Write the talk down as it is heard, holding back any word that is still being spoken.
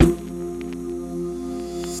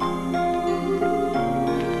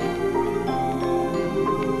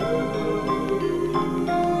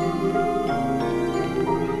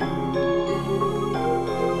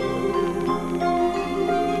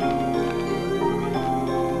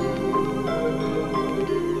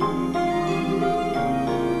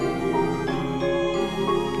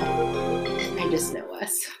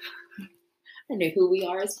know who we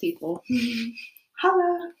are as people.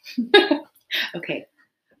 Hello. Okay.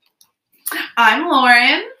 I'm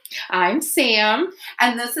Lauren. I'm Sam.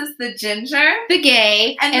 And this is the Ginger, The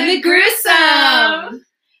Gay, and the Gruesome.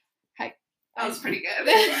 Hi. That was pretty good.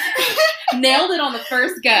 Nailed it on the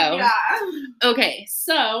first go. Yeah. Okay,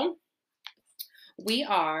 so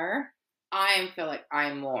I feel like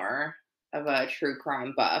I'm more of a true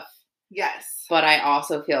crime buff. Yes. But I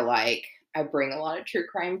also feel like I bring a lot of true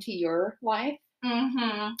crime to your life.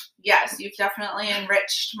 Mm-hmm. Yes, you've definitely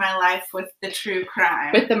enriched my life with the true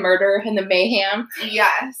crime. With the murder and the mayhem.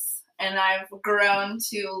 Yes, and I've grown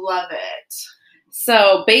to love it.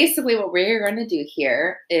 So basically what we're going to do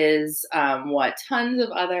here is what tons of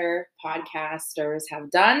other podcasters have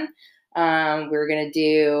done. We're going to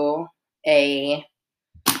do a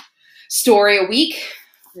story a week.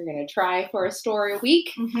 We're going to try for a story a week.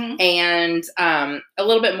 Mm-hmm. And a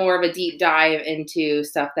little bit more of a deep dive into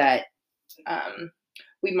stuff that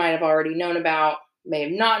we might have already known about, may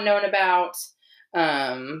have not known about.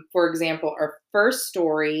 For example, our first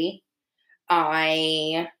story,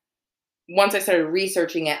 once I started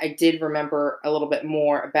researching it, I did remember a little bit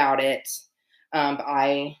more about it. But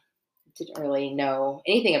I didn't really know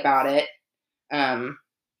anything about it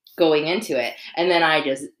going into it. And then I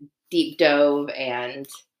just deep dove, and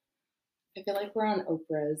I feel like we're on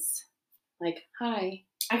Oprah's. Like, hi.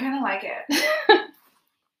 I kind of like it.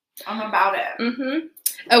 I'm about it. Mm-hmm.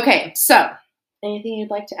 Okay, so anything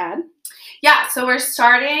you'd like to add? Yeah, so we're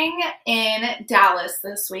starting in Dallas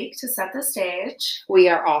this week to set the stage. We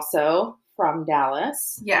are also from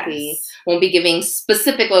Dallas. Yes. We won't be giving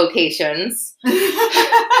specific locations.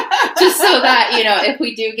 Just so that, if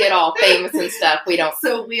we do get all famous and stuff, we don't.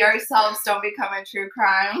 So we ourselves don't become a true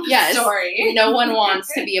crime story. No one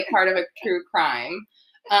wants to be a part of a true crime.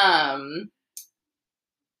 And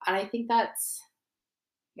I think that's.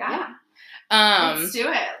 Yeah. Let's do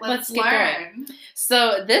it. Let's get learn. Going.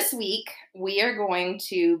 So this week we are going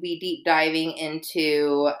to be deep diving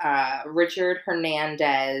into Richard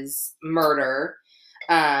Hernandez murder.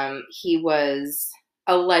 He was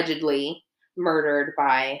allegedly murdered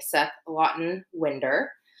by Seth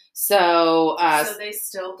Winder. So they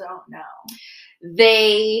still don't know.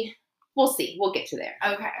 We'll see. We'll get to there.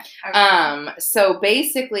 Okay. So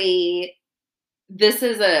basically, this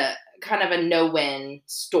is a kind of a no-win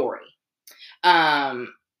story.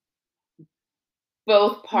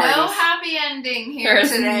 Both parties. No happy ending here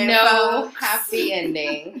There's today. No folks. happy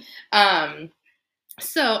ending.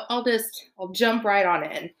 So I'll jump right on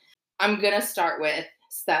in. I'm gonna start with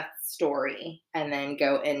Seth's story and then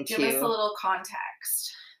go into. Give us a little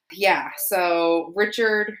context. Yeah. So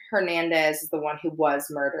Richard Hernandez is the one who was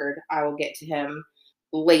murdered. I will get to him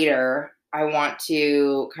later. I want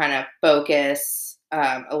to kind of focus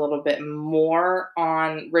a little bit more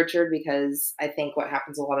on Richard, because I think what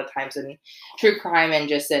happens a lot of times in true crime and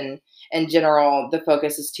just in general, the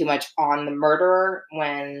focus is too much on the murderer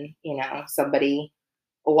when, somebody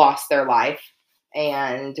lost their life,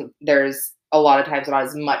 and there's a lot of times not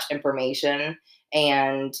as much information,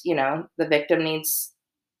 and, the victim needs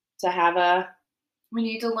to have we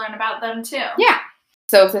need to learn about them too. Yeah.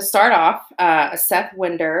 So to start off, Seth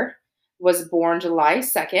Winder was born July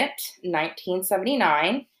 2nd,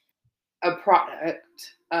 1979, a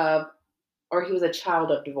product of, or he was a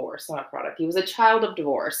child of divorce, not a product. He was a child of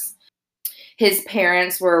divorce. His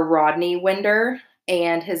parents were Rodney Winder,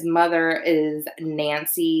 and his mother is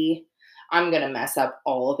Nancy. I'm going to mess up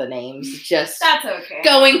all of the names. Just that's okay.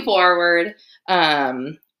 Going forward,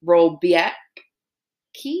 Rolbecki?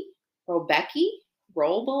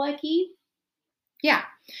 Yeah.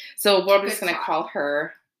 So we're just going to call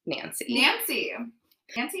her Nancy.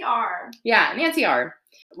 Nancy R. Yeah, Nancy R.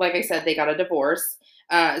 Like I said, they got a divorce.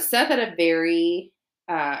 Seth at a very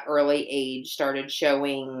early age started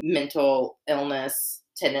showing mental illness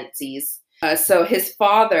tendencies. So his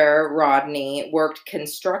father, Rodney, worked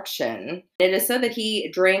construction. It is said that he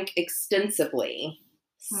drank extensively.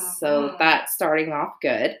 Mm-hmm. So that's starting off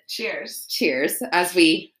good. Cheers. Cheers, as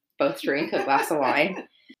we both drink a glass of wine.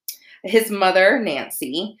 His mother,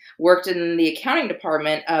 Nancy, worked in the accounting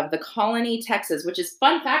department of the Colony, Texas, which is,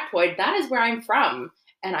 fun factoid, that is where I'm from.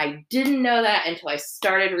 And I didn't know that until I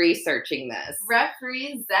started researching this.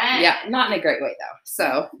 Represent. Yeah, not in a great way, though.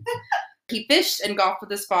 So he fished and golfed with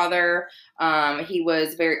his father. He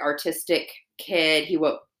was a very artistic kid. He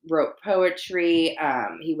wrote poetry.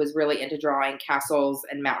 He was really into drawing castles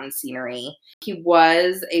and mountain scenery. He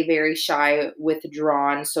was a very shy,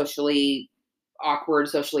 withdrawn, awkward,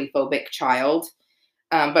 socially phobic child,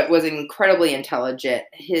 but was incredibly intelligent.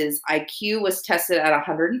 His IQ was tested at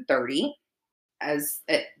 130. as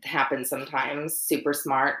it happens sometimes. Super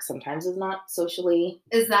smart. Sometimes is not socially.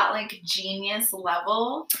 Is that like genius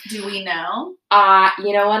level? Do we know?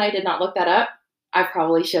 You know what? I did not look that up. I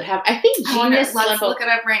probably should have. I think genius level. Let's look it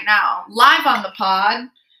up right now. Live on the pod.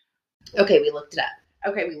 Okay, we looked it up.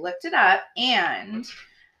 Okay, we looked it up, and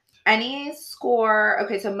any score,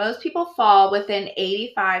 okay, so most people fall within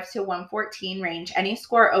 85 to 114 range. Any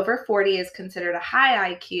score over 40 is considered a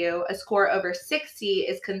high IQ. A score over 60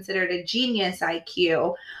 is considered a genius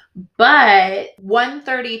IQ. But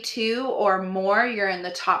 132 or more, you're in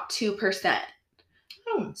the top 2%.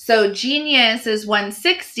 So genius is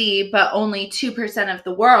 160, but only 2% of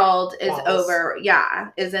the world is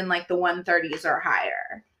is in like the 130s or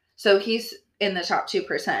higher. So he's in the top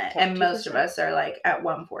 2%, and most of us are like at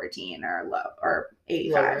 114 or low or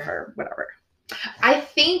 85 or whatever. I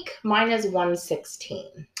think mine is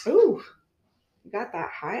 116. Ooh, you got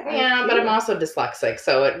that high. Yeah, but I'm also dyslexic,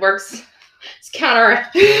 so it works. It's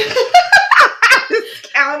counteractive.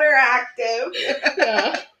 It's counteractive.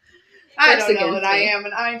 Yeah. I don't know what I am,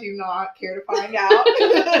 and I do not care to find out.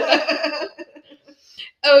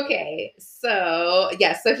 Okay, so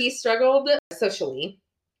so he struggled socially.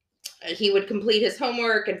 He would complete his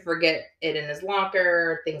homework and forget it in his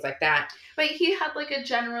locker, things like that. But he had like a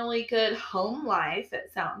generally good home life,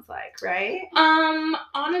 it sounds like, right?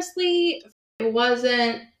 Honestly, it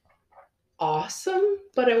wasn't awesome,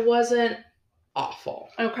 but it wasn't awful.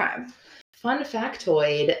 Okay. Fun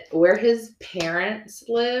factoid, where his parents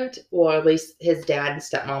lived, or at least his dad and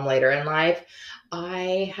stepmom later in life,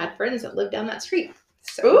 I had friends that lived down that street.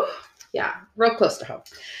 So, ooh. Yeah, real close to home.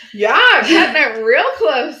 Yeah, getting it real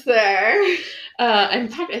close there. In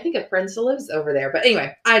fact, I think a friend still lives over there. But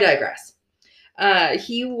anyway, I digress.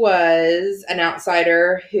 He was an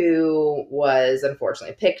outsider who was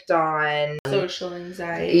unfortunately picked on. Social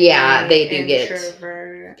anxiety. Yeah, they do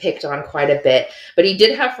get picked on quite a bit. But he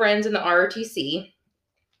did have friends in the ROTC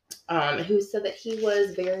who said that he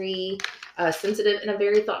was very sensitive and a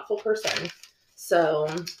very thoughtful person. So,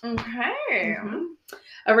 okay. Mm-hmm.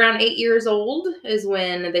 Around 8 years old is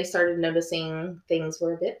when they started noticing things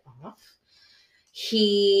were a bit off.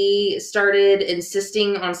 He started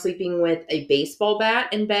insisting on sleeping with a baseball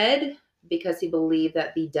bat in bed because he believed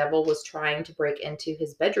that the devil was trying to break into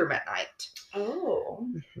his bedroom at night. Oh.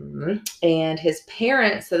 Mm-hmm. And his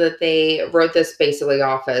parents said that they wrote this basically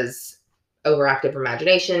off as overactive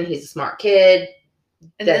imagination. He's a smart kid.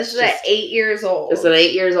 And this is at 8 years old. This is at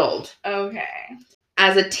 8 years old. Okay.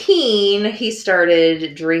 As a teen, he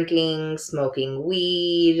started drinking, smoking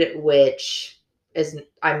weed, which is,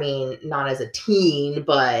 not as a teen,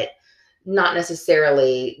 but not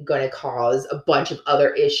necessarily going to cause a bunch of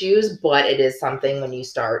other issues. But it is something when you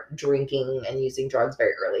start drinking and using drugs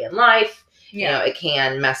very early in life, it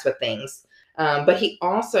can mess with things. But he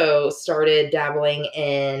also started dabbling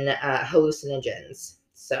in hallucinogens.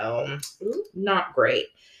 So, not great.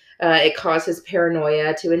 It caused his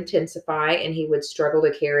paranoia to intensify, and he would struggle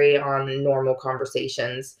to carry on normal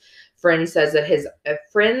conversations. Friends said that his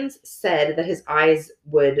eyes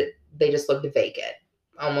they just looked vacant,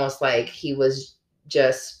 almost like he was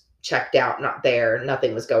just checked out, not there,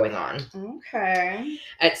 nothing was going on. Okay.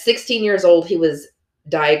 At 16 years old, he was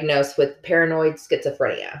diagnosed with paranoid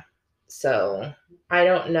schizophrenia. So I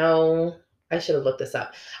don't know. I should have looked this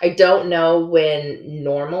up. I don't know when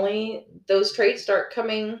normally those traits start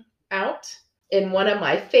coming out. In one of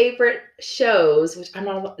my favorite shows, which I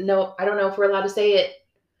don't know if we're allowed to say it,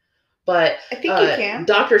 but I think you can.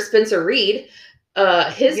 Dr. Spencer Reed,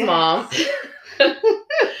 his mom,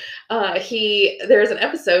 there's an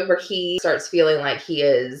episode where he starts feeling like he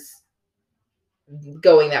is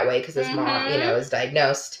going that way because his mom, is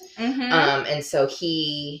diagnosed. Mm-hmm. And so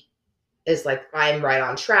he is like, I'm right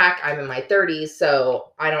on track. I'm in my 30s,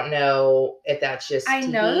 so I don't know if that's just I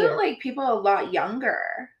know that like people a lot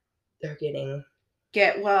younger they're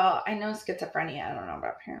I know schizophrenia. I don't know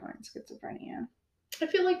about paranoid schizophrenia. I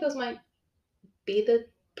feel like those might be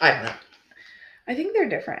I don't know. I think they're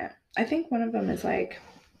different. I think one of them is like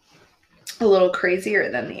a little crazier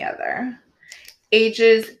than the other.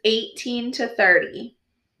 Ages 18 to 30.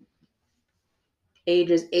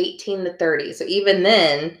 Ages 18 to 30. So even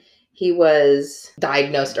then, he was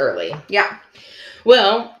diagnosed early. Yeah.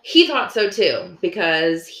 Well, he thought so too,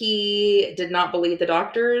 because he did not believe the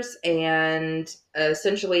doctors and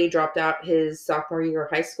essentially dropped out his sophomore year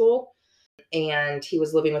of high school. And he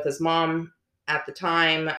was living with his mom at the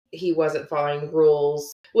time. He wasn't following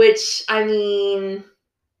rules, which,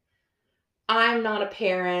 I'm not a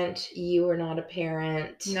parent. You are not a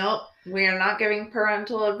parent. Nope. We are not giving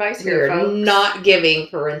parental advice We here, are folks. not giving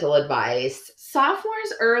parental advice.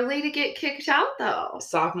 Sophomores early to get kicked out, though.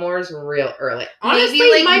 Sophomores real early. Honestly,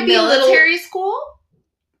 Maybe like might military school.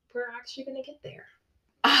 We're actually going to get there.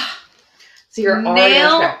 Ah, so you're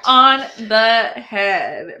nail on the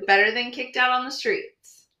head. Better than kicked out on the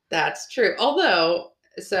streets. That's true. Although,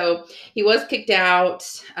 so he was kicked out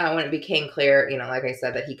when it became clear, like I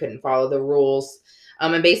said, that he couldn't follow the rules.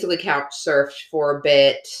 And basically couch surfed for a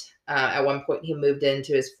bit. At one point, he moved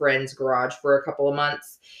into his friend's garage for a couple of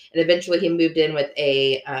months. And eventually he moved in with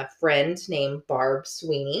a friend named Barb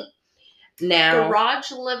Sweeney. Now,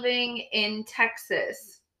 garage living in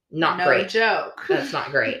Texas. Not no great. Joke. That's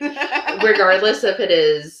not great. Regardless if it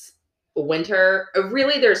is winter,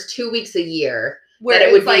 really there's 2 weeks a year where that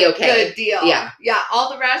it would be like okay. Good deal. Yeah. Yeah.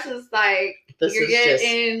 All the rest is like you're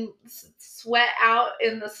getting sweat out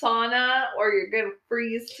in the sauna or you're going to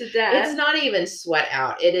freeze to death. It's not even sweat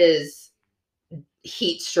out. It is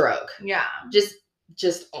heat stroke. Yeah. Just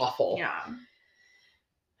awful. Yeah.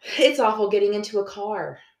 It's awful getting into a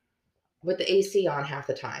car with the AC on half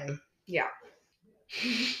the time. Yeah.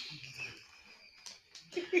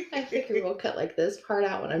 I figure we'll cut like this part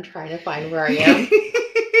out when I'm trying to find where I am.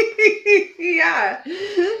 Yeah.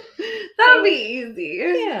 That'll be easy.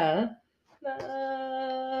 Yeah.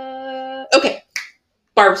 Okay.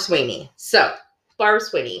 Barb Sweeney. So, Barb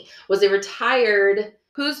Sweeney was a retired...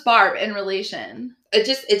 Who's Barb in relation? It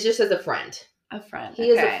just as a friend. A friend. He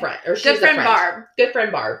is a friend. Or she's good friend, a friend. Barb. Good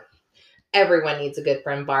friend Barb. Everyone needs a good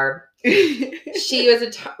friend Barb. She was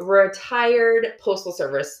a retired Postal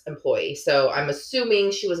Service employee. So I'm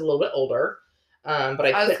assuming she was a little bit older.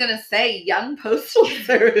 But I was going to say young Postal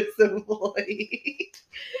Service employee.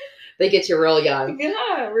 They get you real young.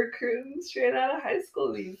 Yeah, recruiting straight out of high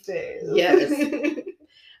school these days. Yes.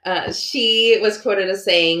 She was quoted as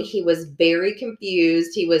saying he was very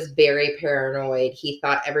confused. He was very paranoid. He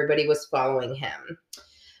thought everybody was following him.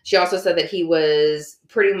 She also said that he was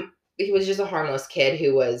just a harmless kid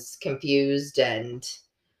who was confused and,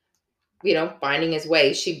 finding his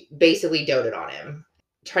way. She basically doted on him,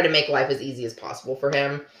 tried to make life as easy as possible for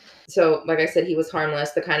him. So, like I said, he was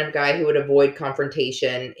harmless, the kind of guy who would avoid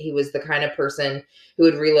confrontation. He was the kind of person who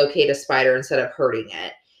would relocate a spider instead of hurting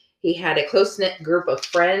it. He had a close-knit group of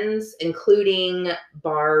friends, including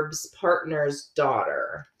Barb's partner's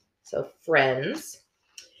daughter. So, friends.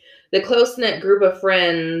 The close-knit group of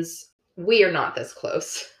friends, we are not this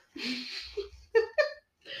close.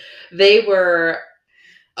 They were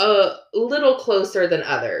a little closer than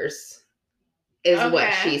others, is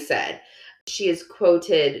what she said. She is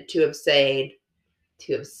quoted to have said,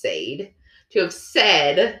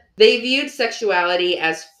 they viewed sexuality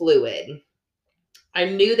as fluid. I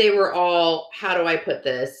knew they were all, how do I put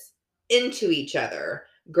this, into each other.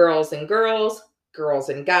 Girls and girls, girls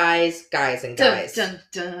and guys, guys and guys. Dun,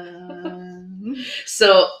 dun, dun.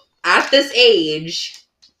 So at this age,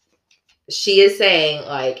 she is saying,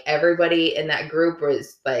 like, everybody in that group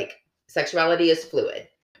was like, sexuality is fluid.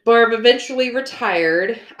 Barb eventually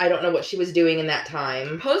retired. I don't know what she was doing in that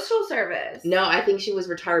time. Postal Service. No, I think she was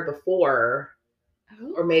retired before.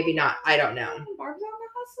 Ooh. Or maybe not. I don't know. Barb's on the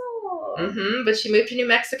hustle. But she moved to New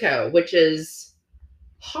Mexico, which is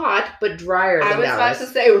hot, but drier than Dallas. I was about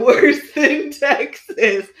to say worse than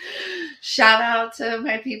Texas. Shout out to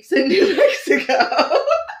my peeps in New Mexico.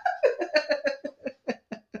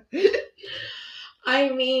 I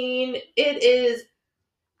mean, it is...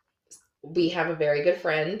 We have a very good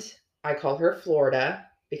friend. I call her Florida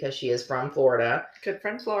because she is from Florida. Good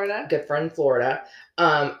friend Florida. Good friend Florida.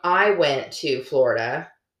 I went to Florida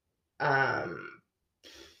 2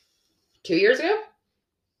 years ago.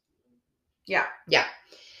 Yeah.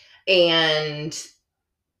 And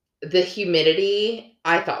the humidity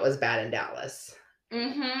I thought was bad in Dallas.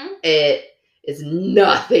 Mm-hmm. It is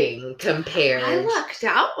nothing compared. I lucked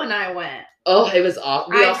out when I went. Oh, it was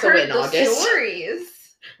awful. We also went in August. Stories.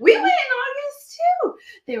 We went in August too.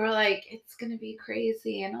 They were like, it's going to be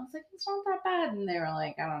crazy. And I was like, it's not that bad. And they were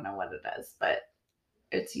like, I don't know what it is, but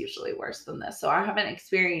it's usually worse than this. So I haven't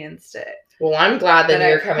experienced it. Well, I'm glad that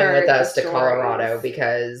you're coming with us to stories. Colorado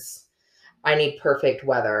because I need perfect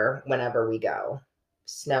weather whenever we go.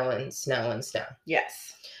 Snow and snow and snow.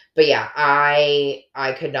 Yes. But yeah, I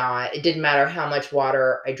could not. It didn't matter how much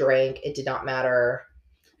water I drank. It did not matter.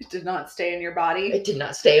 It did not stay in your body. It did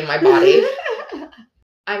not stay in my body.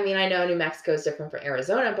 I mean, I know New Mexico is different from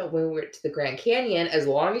Arizona, but when we went to the Grand Canyon, as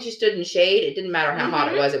long as you stood in shade, it didn't matter how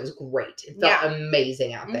hot it was great. It felt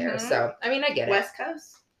amazing out there. So, I mean, I get it. West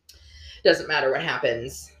Coast. Doesn't matter what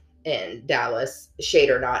happens in Dallas, shade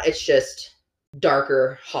or not. It's just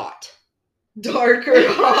darker, hot. Dark or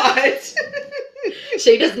hot?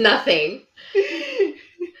 She does nothing.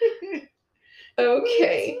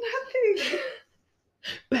 Okay. Nothing.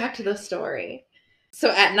 Back to the story. So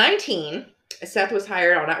at 19, Seth was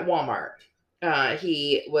hired on at Walmart.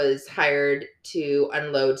 He was hired to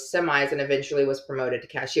unload semis and eventually was promoted to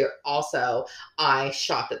cashier. Also, I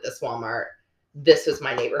shopped at this Walmart. This was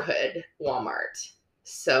my neighborhood Walmart.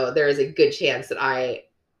 So there is a good chance that I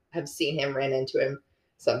have seen him, ran into him,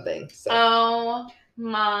 something. So. Oh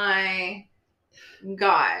my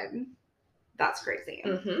God. That's crazy.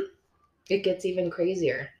 Mm-hmm. It gets even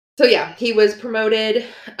crazier. So yeah, he was promoted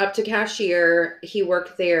up to cashier. He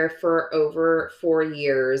worked there for over 4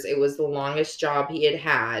 years. It was the longest job he had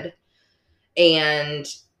had. And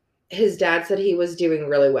his dad said he was doing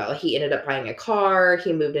really well. He ended up buying a car.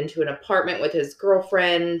 He moved into an apartment with his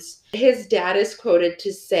girlfriend. His dad is quoted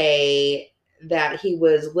to say that he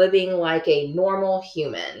was living like a normal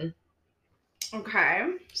human. Okay.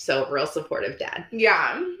 So real supportive dad.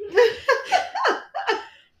 Yeah.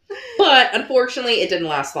 But unfortunately, it didn't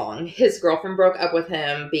last long. His girlfriend broke up with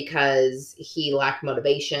him because he lacked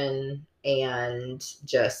motivation and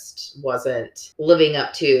just wasn't living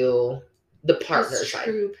up to the partner side.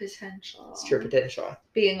 True potential. It's true potential.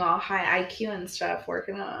 Being all high IQ and stuff,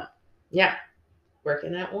 working up. Yeah.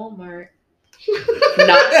 Working at Walmart.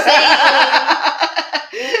 Not saying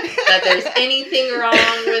that there's anything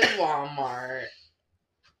wrong with Walmart.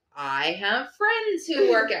 I have friends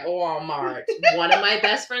who work at Walmart. One of my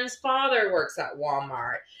best friend's father works at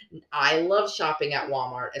Walmart. I love shopping at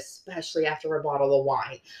Walmart, especially after a bottle of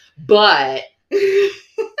wine. But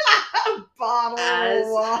bottle of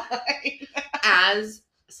wine. As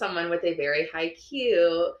someone with a very high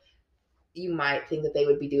Q, you might think that they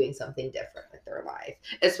would be doing something different with their life,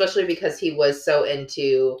 especially because he was so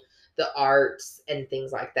into the arts and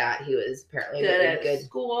things like that. He was apparently good living at good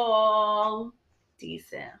school.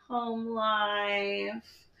 Decent home life.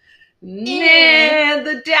 Man,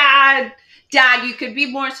 the dad, you could be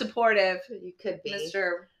more supportive. You could be,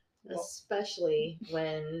 Mr. Especially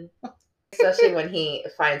when he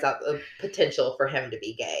finds out the potential for him to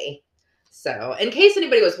be gay. So, in case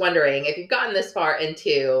anybody was wondering, if you've gotten this far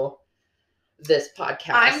into this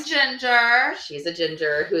podcast, I'm Ginger. She's a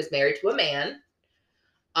Ginger who is married to a man.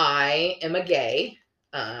 I am a gay.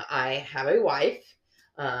 I have a wife.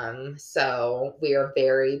 So we are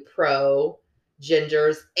very pro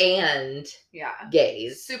gingers and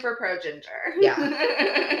gays. Super pro ginger.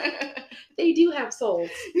 Yeah. They do have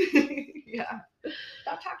souls. Yeah.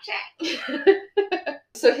 Don't talk shit.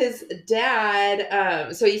 So his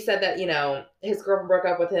dad, so he said that, his girlfriend broke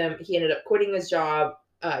up with him. He ended up quitting his job,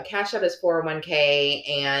 cashed out his 401k,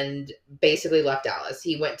 and basically left Dallas.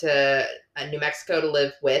 He went to New Mexico to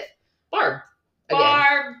live with Barb.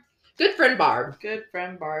 Again. Good friend Barb. Good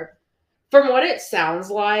friend Barb. From what it sounds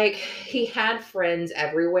like, he had friends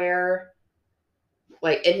everywhere,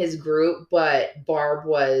 like in his group, but Barb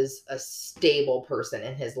was a stable person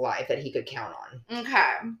in his life that he could count on.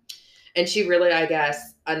 Okay. And she really, I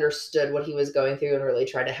guess, understood what he was going through and really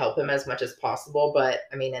tried to help him as much as possible. But,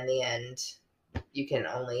 I mean, in the end, you can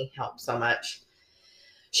only help so much.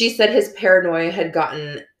 She said his paranoia had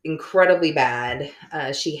gotten incredibly bad.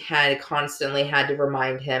 She had constantly had to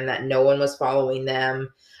remind him that no one was following them.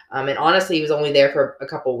 And honestly, he was only there for a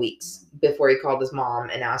couple weeks before he called his mom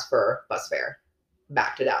and asked for bus fare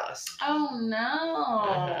back to Dallas. Oh,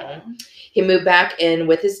 no. He moved back in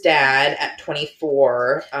with his dad at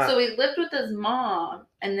 24. So he lived with his mom,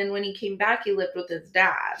 and then when he came back, he lived with his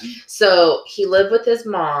dad. So he lived with his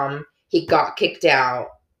mom. He got kicked out,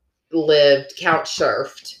 lived couch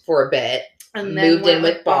surfed for a bit, and then moved in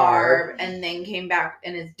with Barb, and then came back,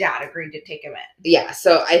 and his dad agreed to take him in. Yeah,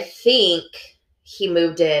 so I think he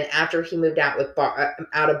moved in after he moved out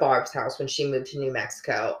of Barb's house when she moved to New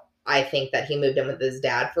Mexico. I think that he moved in with his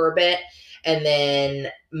dad for a bit and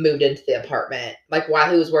then moved into the apartment. Like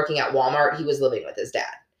while he was working at Walmart, he was living with his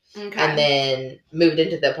dad. Okay. And then moved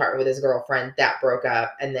into the apartment with his girlfriend. That broke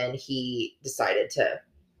up, and then he decided to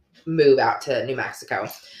move out to New Mexico.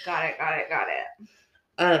 Got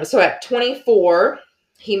it. So at 24,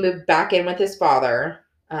 he moved back in with his father.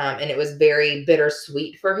 And it was very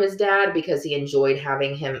bittersweet for his dad because he enjoyed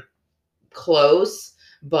having him close,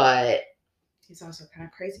 but he's also kind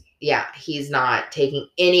of crazy. Yeah, he's not taking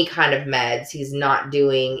any kind of meds. He's not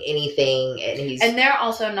doing anything, and they're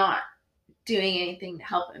also not doing anything to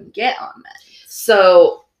help him get on meds.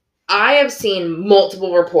 So I have seen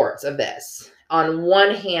multiple reports of this. On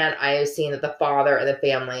one hand, I have seen that the father and the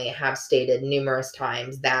family have stated numerous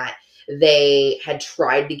times that they had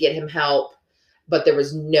tried to get him help, but there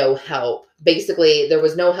was no help. Basically, there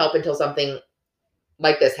was no help until something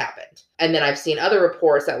like this happened. And then I've seen other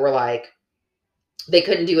reports that were like, they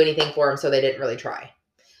couldn't do anything for him, so they didn't really try.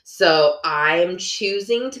 So I'm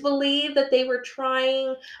choosing to believe that they were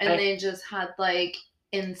trying. And they just had like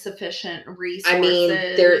insufficient resources. I mean,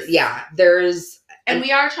 there's... And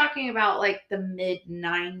we are talking about like the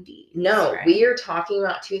mid-90s. No, right? we are talking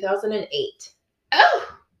about 2008.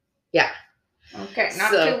 Oh! Yeah. Okay,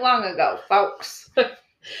 not too long ago, folks.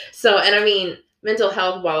 So, and I mean, mental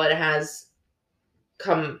health, while it has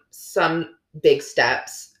come some big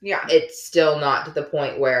steps, it's still not to the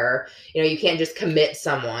point where, you can't just commit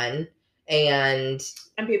someone and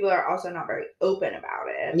people are also not very open about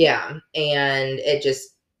it. Yeah. And it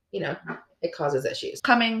just, it causes issues.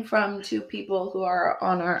 Coming from two people who are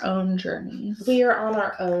on our own journeys. We are on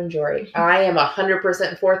our own journey. I am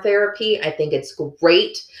 100% for therapy. I think it's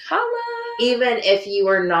great. Holla! Even if you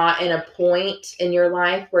are not in a point in your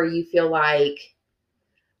life where you feel like,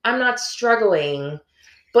 I'm not struggling,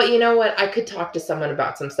 but you know what? I could talk to someone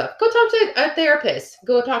about some stuff. Go talk to a therapist.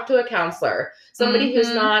 Go talk to a counselor. Somebody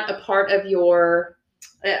who's not a part of your...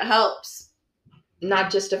 It helps. Not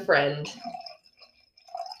just a friend.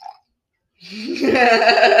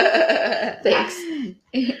 Thanks.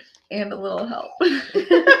 And a little help.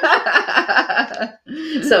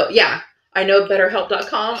 So, yeah. I know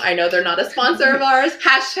BetterHelp.com. I know they're not a sponsor of ours.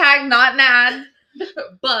 Hashtag not an ad.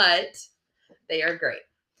 But they are great.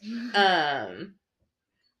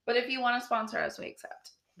 But if you want to sponsor us, we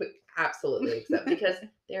accept. We absolutely accept, because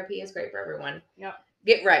therapy is great for everyone. Yep.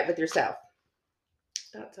 Get right with yourself.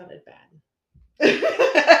 That sounded bad.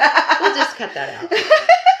 We'll just cut that out.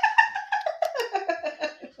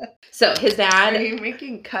 So his dad... Are you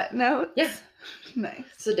making cut notes? Yeah. Nice.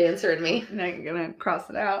 It's a dancer in me. Now you're going to cross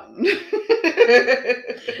it out. And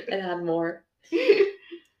add more.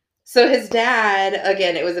 So his dad,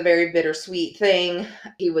 again, it was a very bittersweet thing.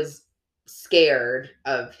 He was scared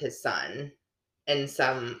of his son in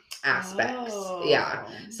some aspects. Oh. Yeah.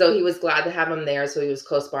 So he was glad to have him there. So he was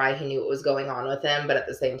close by. He knew what was going on with him. But at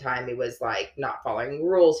the same time, he was like not following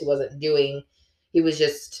rules. He was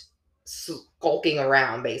just skulking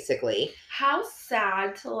around, basically. How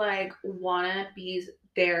sad to like want to be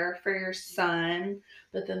there for your son,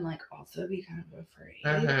 but then like also be kind of afraid.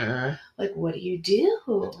 Mm-hmm. Like, what do you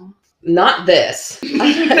do? Not this.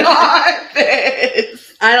 Not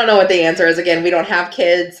this. I don't know what the answer is. Again, we don't have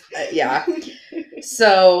kids. Yeah.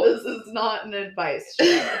 So this is not an advice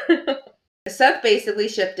show. Seth basically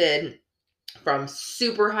shifted from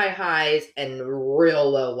super high highs and real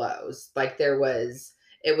low lows. Like it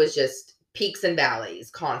was just peaks and valleys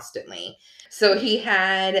constantly. So he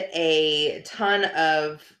had a ton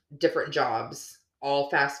of different jobs, all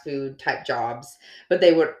fast food type jobs, but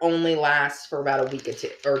they would only last for about a week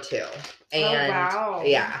or two. And wow.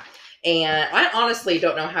 Yeah. And I honestly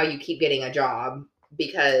don't know how you keep getting a job,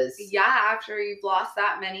 because after you've lost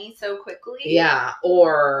that many so quickly. Yeah.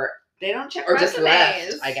 Or they don't check or resumes. Just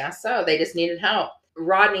left. I guess so. They just needed help.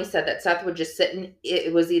 Rodney said that Seth would just sit in,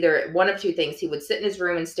 it was either one of two things. He would sit in his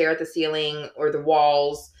room and stare at the ceiling or the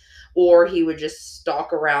walls, or he would just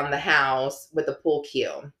stalk around the house with a pool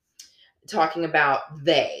cue, talking about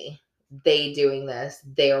they doing this.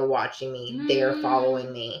 They are watching me. They are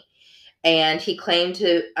following me. And he claimed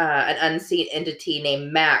to an unseen entity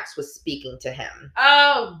named Max was speaking to him.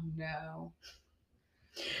 Oh, no.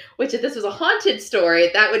 Which, if this was a haunted story,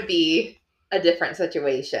 that would be a different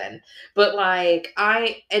situation. But like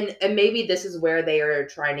and maybe this is where they are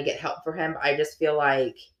trying to get help for him. I just feel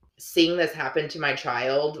like seeing this happen to my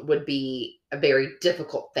child would be a very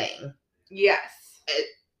difficult thing. Yes.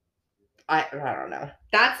 I don't know.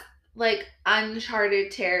 That's like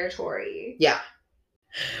uncharted territory. Yeah.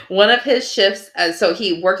 One of his shifts, so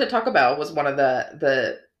he worked at Taco Bell, was one of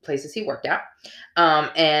the places he worked at.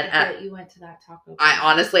 And I bet you went to that Taco Bell.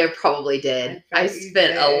 I probably did. I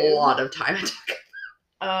spent a lot of time at Taco Bell.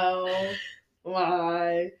 Oh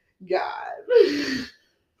my God.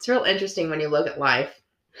 It's real interesting when you look at life.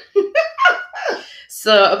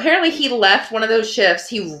 So apparently he left one of those shifts.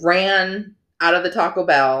 He ran out of the Taco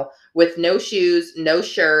Bell with no shoes, no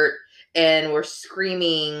shirt, and were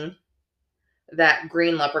screaming that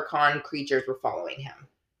green leprechaun creatures were following him.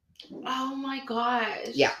 Oh my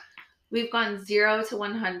gosh. Yeah. We've gone 0 to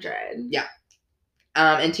 100. Yeah.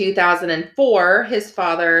 In 2004, his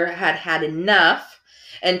father had enough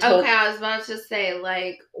and told... Okay, I was about to say,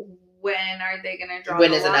 like, when are they going to draw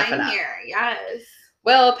when the is line enough? Here? Yes.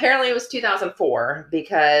 Well, apparently it was 2004,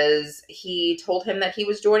 because he told him that he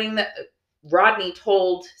was joining Rodney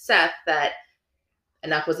told Seth that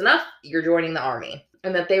enough was enough, you're joining the army.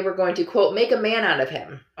 And that they were going to, quote, make a man out of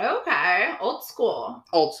him. Okay. Old school.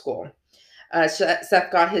 Old school.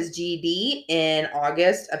 Seth got his GED in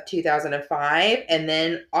August of 2005, and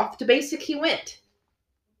then off to basic he went.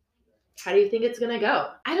 How do you think it's going to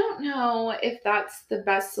go? I don't know if that's the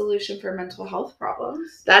best solution for mental health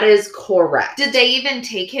problems. That is correct. Did they even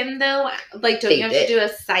take him, though? Like, don't you have to do a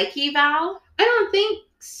psych eval? I don't think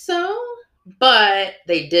so. But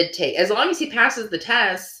they did take, as long as he passes the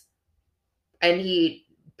test and he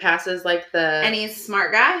passes like the... And he's a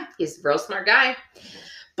smart guy? He's a real smart guy.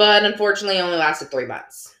 But unfortunately, only lasted 3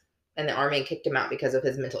 months. And the Army kicked him out because of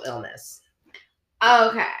his mental illness.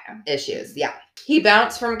 Okay. Issues, yeah. He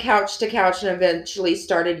bounced from couch to couch and eventually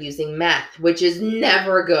started using meth, which is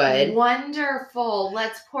never good. Wonderful.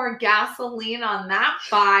 Let's pour gasoline on that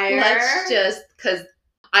fire. Because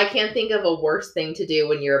I can't think of a worse thing to do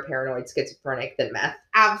when you're a paranoid schizophrenic than meth.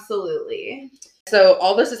 Absolutely. So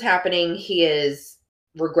all this is happening. He is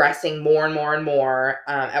regressing more and more and more.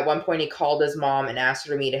 At one point, he called his mom and asked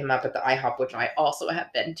her to meet him up at the IHOP, which I also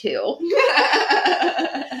have been to.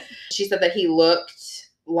 She said that he looked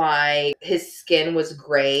like his skin was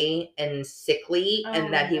gray and sickly,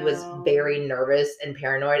 and that he was very nervous and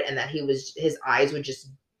paranoid, and that his eyes would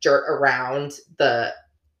just jerk around the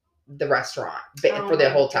restaurant for the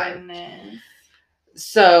whole time. Goodness.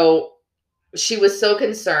 So she was so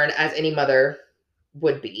concerned, as any mother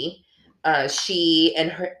would be. She and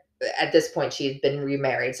her, at this point, she had been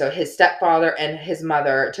remarried. So his stepfather and his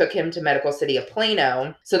mother took him to Medical City of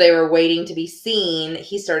Plano. So they were waiting to be seen.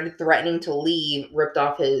 He started threatening to leave, ripped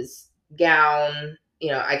off his gown.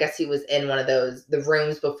 You know, I guess he was in one of the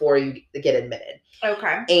rooms before you get admitted.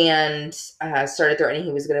 Okay. And started threatening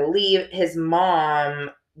he was going to leave. His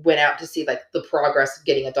mom went out to see like the progress of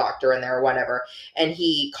getting a doctor in there or whatever. And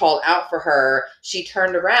he called out for her. She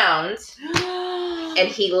turned around and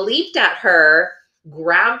he leaped at her,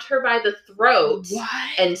 grabbed her by the throat,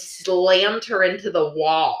 and slammed her into the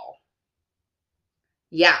wall.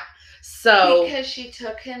 Yeah. So because she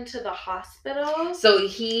took him to the hospital? So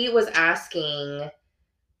he was asking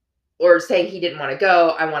or saying he didn't want to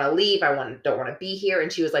go. I want to leave. Don't want to be here.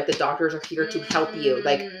 And she was like, the doctors are here to help you.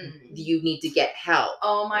 Like, you need to get help.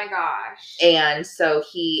 Oh my gosh. And so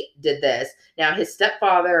he did this. Now his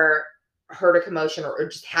stepfather heard a commotion or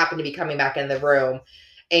just happened to be coming back in the room.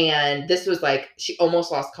 And this was like, she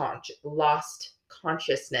almost lost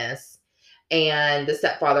consciousness. And the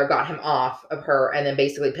stepfather got him off of her and then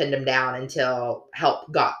basically pinned him down until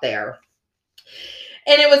help got there.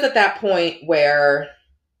 And it was at that point where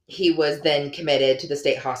he was then committed to the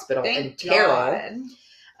state hospital in Terrell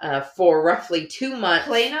for roughly 2 months.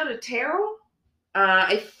 Plano to Terrell?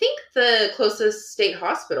 I think the closest state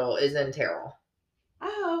hospital is in Terrell.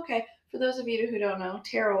 Oh, okay. For those of you who don't know,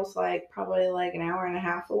 Terrell's probably an hour and a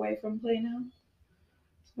half away from Plano.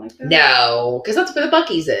 Something like that. No, because that's where the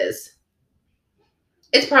Buc-ee's is.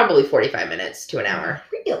 It's probably 45 minutes to an hour.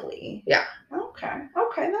 Really? Yeah.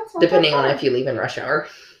 Okay, that's not depending on if you leave in rush hour.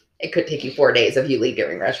 It could take you 4 days if you leave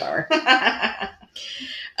during rush hour.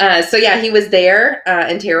 So yeah, he was there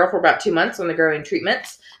in Terrell for about 2 months undergoing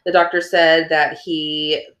treatments. The doctor said that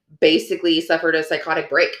he basically suffered a psychotic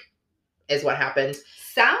break is what happened.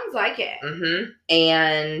 Sounds like it. Mm-hmm.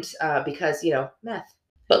 And because, meth.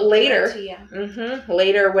 But later,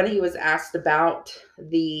 later when he was asked about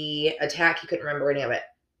the attack, he couldn't remember any of it.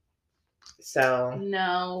 So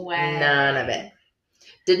no way. None of it.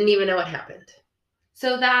 Didn't even know what happened.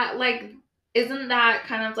 So that, isn't that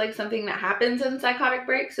kind of something that happens in psychotic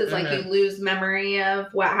breaks? Is you lose memory of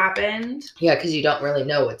what happened? Yeah, because you don't really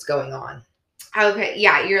know what's going on. Okay,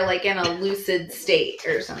 yeah, you're in a lucid state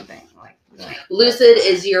or something. Lucid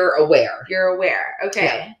is you're aware. You're aware.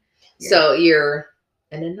 Okay. Yeah. So you're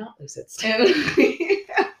in a not lucid state.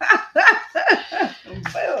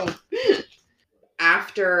 Boom.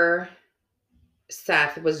 After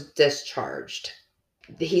Seth was discharged,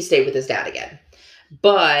 he stayed with his dad again.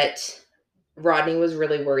 But Rodney was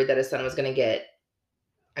really worried that his son was going to get,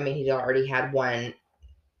 he'd already had one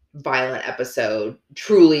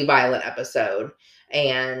truly violent episode.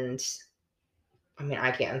 And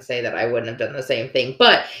I can't say that I wouldn't have done the same thing,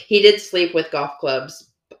 but he did sleep with golf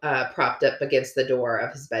clubs propped up against the door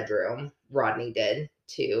of his bedroom. Rodney did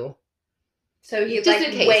too. So he'd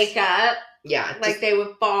wake up. Yeah. They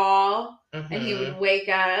would fall and he would wake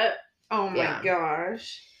up. Oh my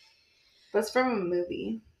gosh. That's from a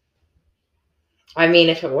movie.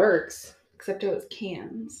 If it works. Except it was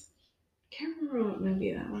cans. Can't remember what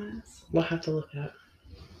movie that was. We'll have to look it up.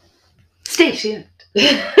 Stay tuned.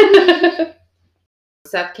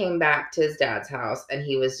 Seth came back to his dad's house and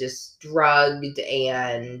he was just drugged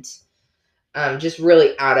and just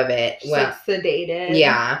really out of it. Sedated.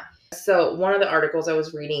 Yeah. So one of the articles I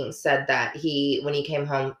was reading said that when he came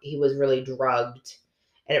home, he was really drugged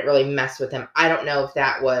and it really messed with him. I don't know if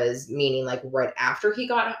that was meaning like right after he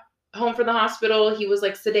got home from the hospital, he was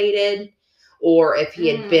like sedated, or if he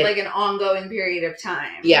had been like an ongoing period of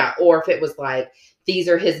time. Yeah. Or if it was like, these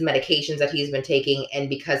are his medications that he's been taking, and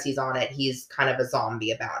because he's on it, he's kind of a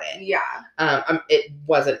zombie about it. Yeah. It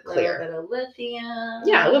wasn't clear. A little bit of lithium.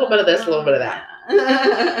 Yeah, a little bit of this, a little bit of that.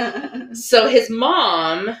 Yeah. So his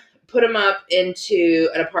mom put him up into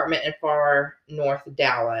an apartment in far north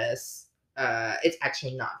Dallas. It's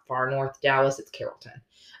actually not far north Dallas. It's Carrollton,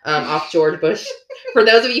 off George Bush. For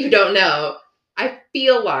those of you who don't know, I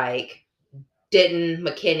feel like Denton,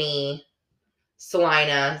 McKinney,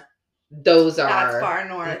 Salina, that's far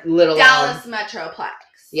north. Little Dallas Metroplex.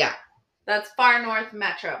 Yeah. That's far north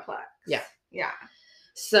Metroplex. Yeah. Yeah.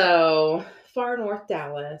 So, far north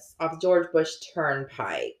Dallas, off George Bush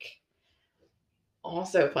Turnpike.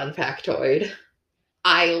 Also, fun factoid,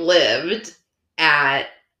 I lived at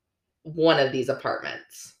one of these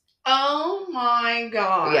apartments. Oh my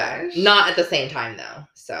gosh. Yeah. Not at the same time, though.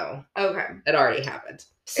 So, okay. It already happened.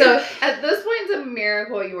 So at this point, it's a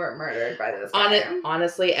miracle you weren't murdered by this guy.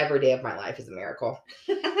 Honestly, every day of my life is a miracle.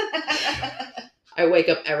 I wake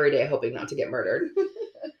up every day hoping not to get murdered.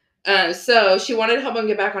 So she wanted to help him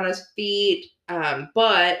get back on his feet,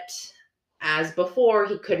 but as before,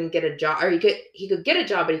 he couldn't get a job, or he could get a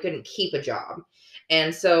job, but he couldn't keep a job.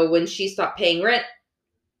 And so when she stopped paying rent,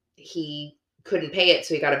 he couldn't pay it,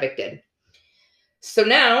 so he got evicted. So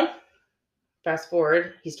now, fast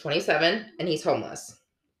forward, he's 27 and he's homeless.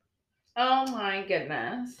 Oh my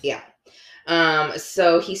goodness. Yeah.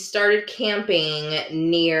 So he started camping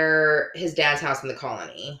near his dad's house in the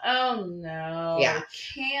colony. Oh no. Yeah.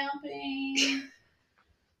 Camping.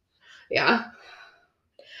 Yeah.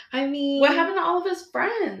 I mean, what happened to all of his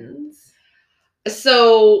friends?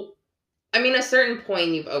 So, I mean, at a certain point,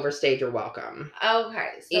 you've overstayed your welcome. Okay.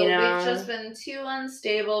 So we've just been too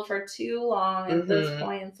unstable for too long. At this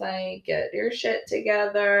point, it's like, get your shit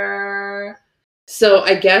together. So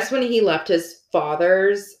I guess when he left his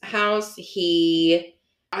father's house, I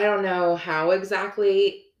don't know how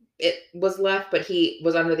exactly it was left, but Seth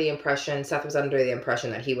was under the impression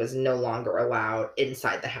that he was no longer allowed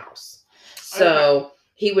inside the house. So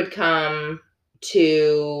he would come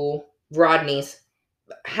to Rodney's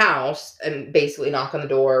house and basically knock on the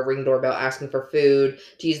door, ring doorbell, asking for food,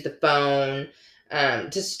 to use the phone,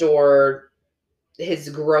 to store his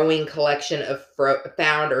growing collection of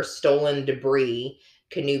found or stolen debris,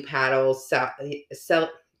 canoe paddles,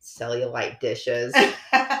 cellulite dishes.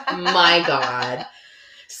 My God.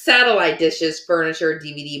 Satellite dishes, furniture,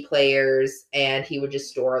 DVD players, and he would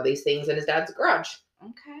just store all these things in his dad's garage.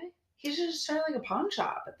 Okay. He should just start like a pawn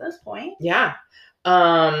shop at this point. Yeah.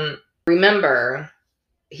 Remember,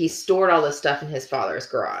 he stored all this stuff in his father's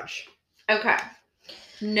garage. Okay.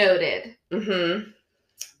 Noted. Mm-hmm.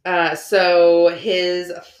 So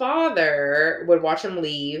his father would watch him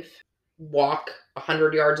leave, walk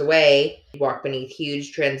 100 yards away, walk beneath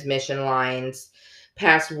huge transmission lines,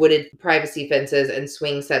 past wooded privacy fences and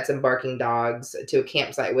swing sets and barking dogs to a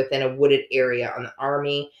campsite within a wooded area on the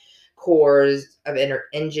Army Corps of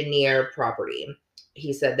Engineer property.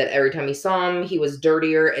 He said that every time he saw him, he was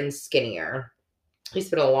dirtier and skinnier. He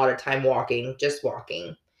spent a lot of time walking, just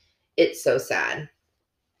walking. It's so sad.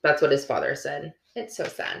 That's what his father said. It's so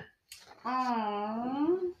sad.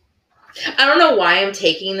 Aww. I don't know why I'm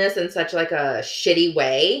taking this in such like a shitty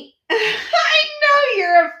way. I know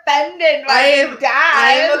you're offended by the dad.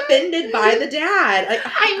 I am offended by the dad.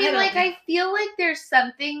 I feel like there's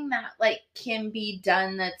something that like can be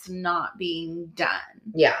done that's not being done.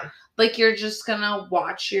 Yeah. Like you're just gonna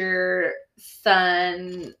watch your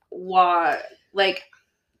son walk like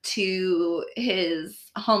to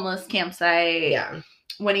his homeless campsite. Yeah.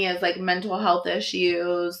 When he has like mental health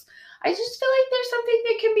issues. I just feel like there's something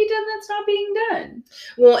that can be done that's not being done.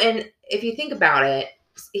 Well, and if you think about it,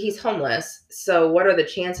 he's homeless. So what are the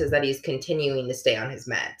chances that he's continuing to stay on his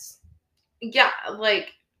meds? Yeah,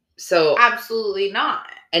 like, so absolutely not.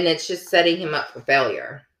 And it's just setting him up for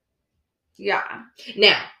failure. Yeah.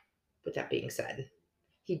 Now, with that being said,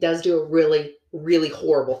 he does do a really, really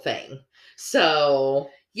horrible thing. So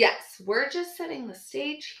yes, we're just setting the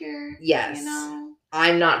stage here. Yes. You know?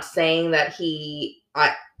 I'm not saying that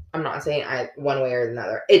I'm not saying one way or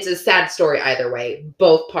another. It's a sad story either way.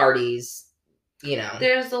 Both parties, you know.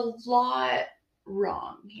 There's a lot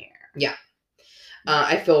wrong here. Yeah.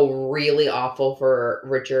 I feel really awful for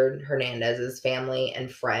Richard Hernandez's family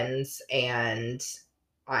and friends, and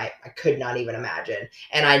I could not even imagine.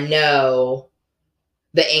 And I know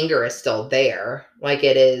the anger is still there. Like,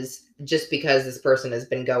 it is just because this person has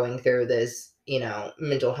been going through this,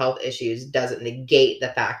 mental health issues doesn't negate the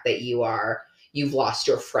fact that you've lost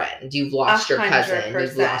your friend, you've lost your cousin,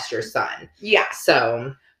 you've lost your son. Yeah.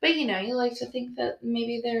 So, but you like to think that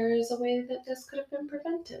maybe there is a way that this could have been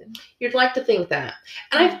prevented. You'd like to think that.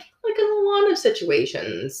 And I feel like in a lot of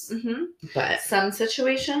situations, but some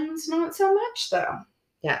situations, not so much though.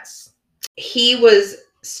 Yes. He was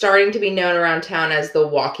starting to be known around town as the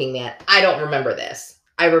walking man. I don't remember this.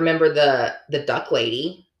 I remember the duck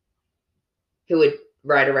lady who would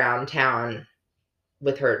ride around town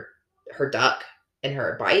with her duck and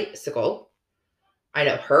her bicycle. I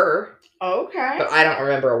know her. Okay. But I don't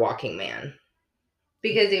remember a walking man.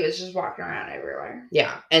 Because he was just walking around everywhere.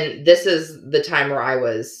 Yeah. And this is the time where I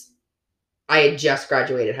had just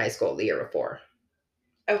graduated high school the year before.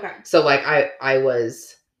 Okay. So like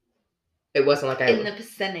it wasn't like in the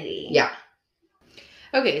vicinity. Yeah.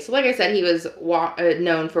 Okay, so like I said, he was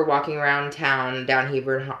known for walking around town down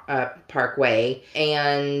Hebron Parkway,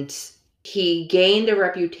 and he gained a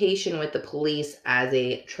reputation with the police as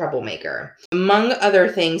a troublemaker. Among other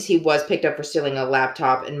things, he was picked up for stealing a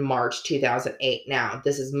laptop in March 2008. Now,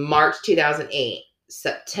 this is March 2008.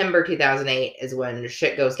 September 2008 is when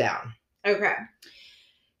shit goes down. Okay.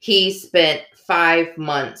 He spent 5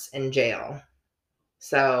 months in jail.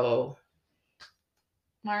 So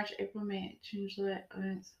March, April, May, June, July,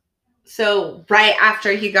 August. So right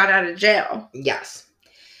after he got out of jail. Yes.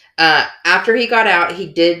 After he got out, he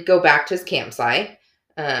did go back to his campsite.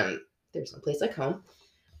 There's no place like home.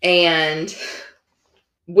 And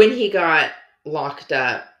when he got locked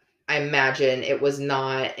up, I imagine it was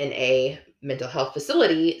not in a mental health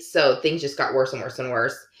facility, so things just got worse and worse and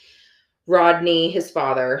worse. Rodney, his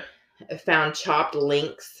father, found chopped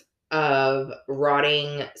links of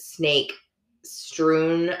rotting snake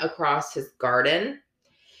strewn across his garden.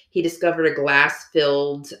 He discovered a glass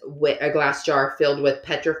jar filled with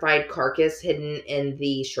petrified carcass hidden in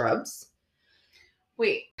the shrubs.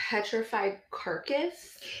 Wait, petrified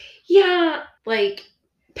carcass? Yeah, like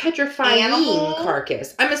petrifying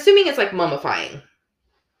carcass. I'm assuming it's like mummified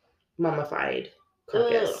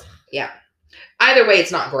carcass. Ugh. Yeah. Either way,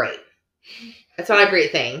 it's not great. It's not a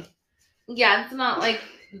great thing. Yeah, it's not like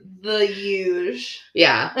the huge.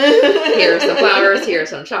 Yeah. Here are some flowers. Here are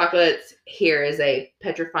some chocolates. Here is a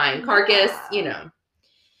petrifying carcass,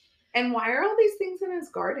 And why are all these things in his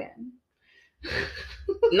garden?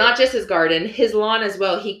 Not just his garden, his lawn as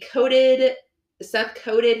well. Seth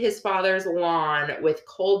coated his father's lawn with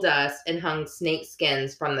coal dust and hung snake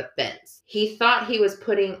skins from the fence. He thought he was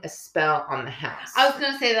putting a spell on the house. I was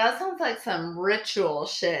going to say, that sounds like some ritual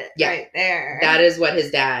shit right there. That is what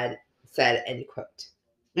his dad said, end quote.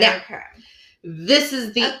 Now, okay. This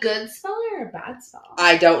is a good spell or a bad spell?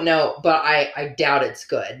 I don't know, but I doubt it's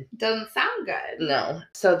good. Doesn't sound good. No.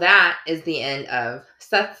 So that is the end of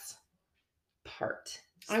Seth's part.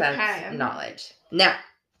 Seth's knowledge. Now,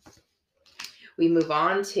 we move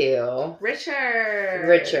on to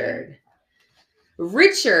Richard.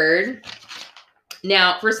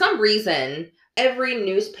 Now, for some reason, every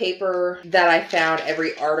newspaper that I found,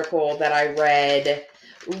 every article that I read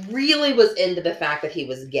really was into the fact that he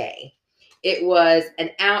was gay. It was an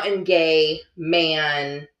out and gay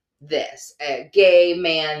man this, a gay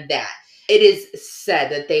man that. It is said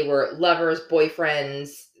that they were lovers,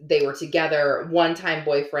 boyfriends, they were together, one-time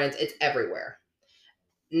boyfriends. It's everywhere.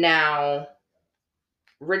 Now,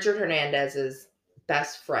 Richard Hernandez's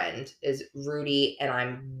best friend is Rudy, and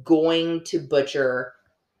I'm going to butcher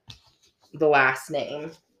the last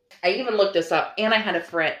name. I even looked this up, and I had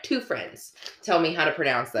two friends tell me how to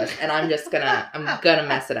pronounce this, and I'm gonna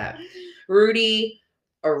mess it up. Rudy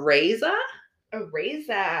Areza?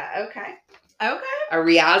 Areza, okay.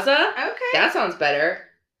 Ariaza? Okay. That sounds better.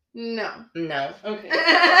 No. Okay.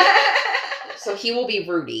 So he will be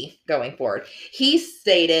Rudy going forward. He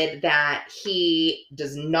stated that he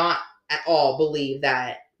does not at all believe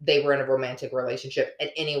that they were in a romantic relationship in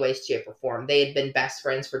any way, shape, or form. They had been best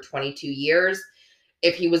friends for 22 years.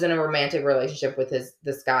 If he was in a romantic relationship with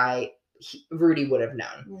this guy, Rudy would have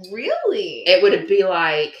known. Really? It would be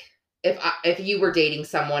like if you were dating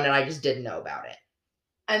someone and I just didn't know about it.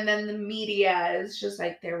 And then the media is just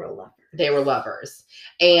like, they were lovers.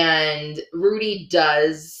 And Rudy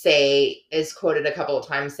is quoted a couple of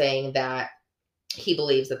times saying that he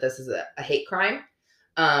believes that this is a hate crime.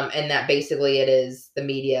 And that basically it is the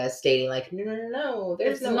media stating like, no,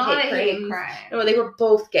 there's no hate crime. No, they were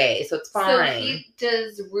both gay, so it's fine. So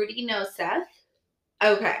does Rudy know Seth?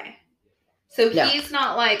 Okay. So No. he's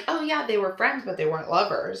not like, oh yeah, they were friends, but they weren't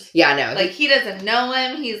lovers. Yeah, no. Like he doesn't know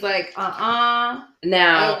him. He's like,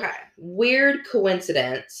 Now, Okay. weird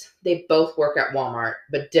coincidence. They both work at Walmart,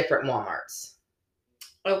 but different Walmarts.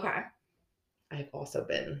 Okay. I've also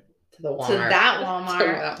been to the Walmart. To that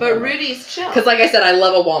Walmart. But Rudy's chill. Because like I said, I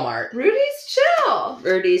love a Walmart. Rudy's chill.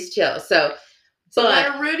 Rudy's chill. So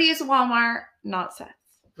but Rudy's Walmart, not Seth.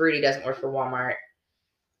 Rudy doesn't work for Walmart.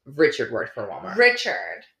 Richard worked for Walmart.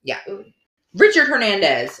 Richard. Yeah. Ooh. Richard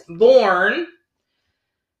Hernandez, born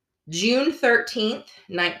June 13th,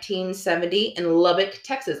 1970 in Lubbock,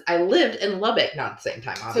 Texas. I lived in Lubbock, not at the same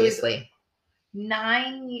time, obviously.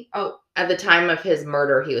 So at the time of his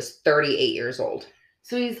murder, he was 38 years old.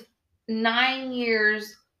 So he's 9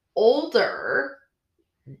 years older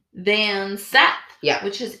than Seth. Yeah.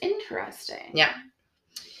 Which is interesting. Yeah.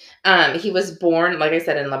 He was born, like I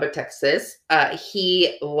said, in Lubbock, Texas.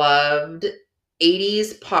 He loved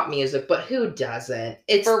 80s pop music, but who doesn't?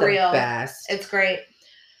 It's For the real. best. It's great.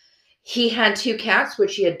 He had 2 cats,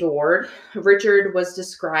 which he adored. Richard was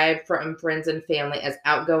described from friends and family as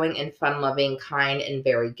outgoing and fun-loving, kind, and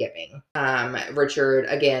very giving. Richard,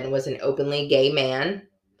 again, was an openly gay man.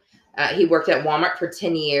 He worked at Walmart for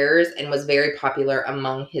 10 years and was very popular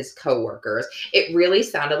among his coworkers. It really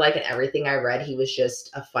sounded like in everything I read, he was just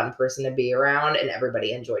a fun person to be around and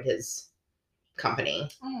everybody enjoyed his company.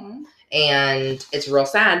 Mm. And it's real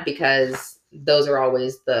sad because those are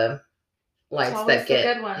always the lights that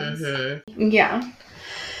get good ones. Mm-hmm. Yeah.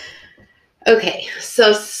 Okay,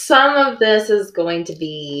 so some of this is going to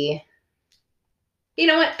be, you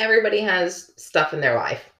know what? Everybody has stuff in their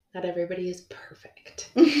life. Not everybody is perfect.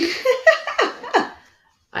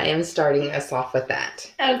 I am starting us off with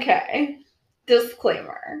that. Okay.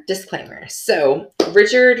 Disclaimer. So,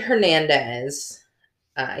 Richard Hernandez,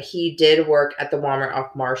 he did work at the Walmart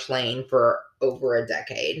off Marsh Lane for over a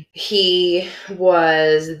decade. He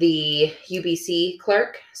was the UBC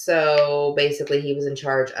clerk. So basically he was in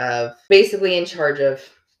charge of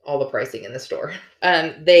all the pricing in the store.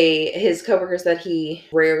 His coworkers said he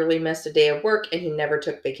rarely missed a day of work and he never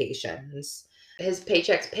took vacations. His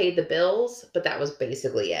paychecks paid the bills, but that was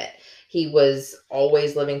basically it. He was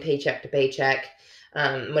always living paycheck to paycheck.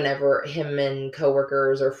 Whenever him and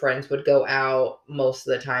coworkers or friends would go out, most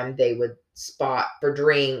of the time they would spot for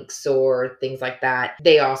drinks or things like that.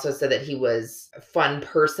 They also said that he was a fun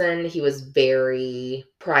person. He was very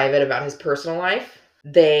private about his personal life.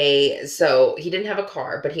 So he didn't have a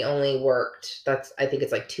car, but he only worked, I think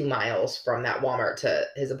it's like 2 miles from that Walmart to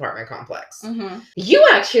his apartment complex. Mm-hmm. You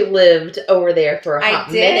actually lived over there for a hot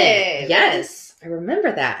minute. I did. Yes, I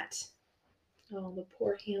remember that. Oh, the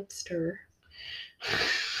poor hamster.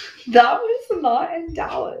 That was not in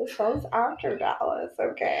Dallas. That was after Dallas,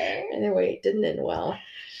 okay? Anyway, it didn't end well.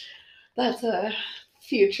 That's a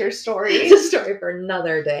future story. It's a story for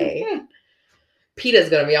another day. PETA's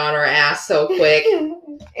going to be on her ass so quick.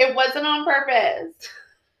 It wasn't on purpose.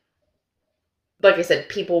 Like I said,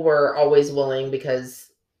 people were always willing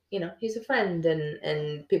because, he's a friend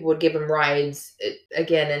and people would give him rides.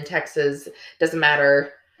 Again, in Texas, doesn't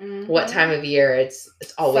matter what time of year, it's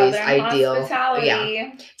always Southern ideal. Hospitality.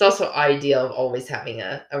 Yeah. It's also ideal of always having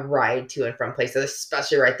a ride to and from places,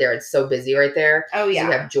 especially right there. It's so busy right there. Oh, yeah.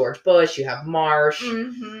 You have George Bush, you have Marsh.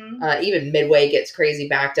 Mm-hmm. Even Midway gets crazy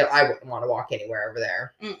backed up. I wouldn't want to walk anywhere over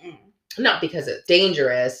there. Mm-mm. Not because it's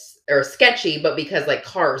dangerous or sketchy, but because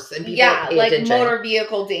cars and people pay attention. Motor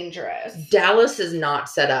vehicle dangerous. Dallas is not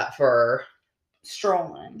set up for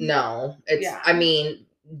strolling. No.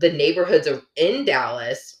 The neighborhoods are in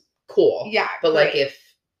Dallas, cool. Yeah, but great. If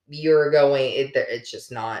you're going, it's just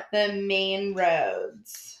not. The main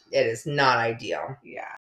roads. It is not ideal.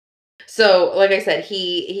 Yeah. So, like I said,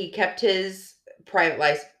 he kept his private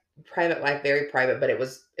life very private, but it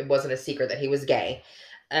wasn't a secret that he was gay.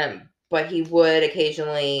 But he would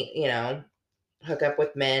occasionally, hook up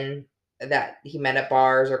with men that he met at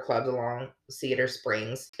bars or clubs along Cedar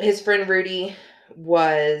Springs. His friend Rudy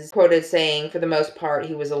was quoted saying, for the most part,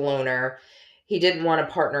 he was a loner. He didn't want a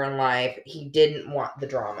partner in life. He didn't want the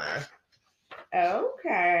drama.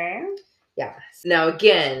 Okay. Yeah. Now,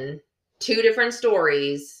 again, 2 different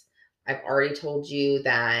stories. I've already told you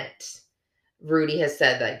that Rudy has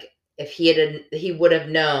said, if he would have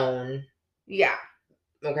known. Yeah.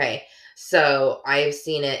 Okay. So I've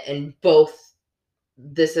seen it in both.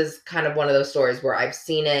 This is kind of one of those stories where I've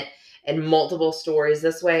seen it in multiple stories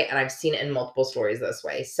this way, and I've seen it in multiple stories this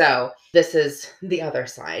way. So this is the other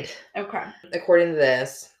side. Okay. According to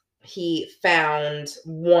this, he found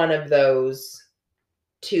one of those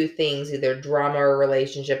 2 things, either drama or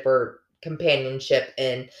relationship or companionship,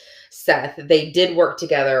 in Seth. They did work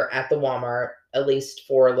together at the Walmart, at least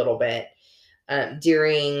for a little bit.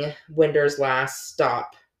 during Winder's last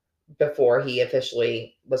stop before he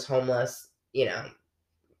officially was homeless, you know,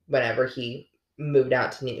 whenever he moved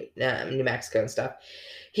out to New Mexico and stuff.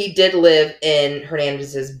 He did live in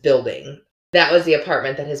Hernandez's building. That was the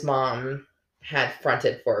apartment that his mom had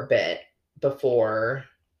fronted for a bit before.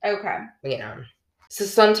 Okay. You know. So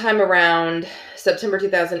sometime around September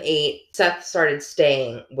 2008, Seth started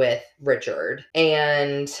staying with Richard.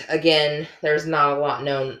 And again, there's not a lot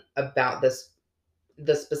known about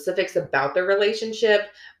the specifics about their relationship.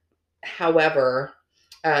 However,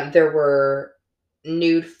 there were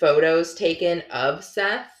nude photos taken of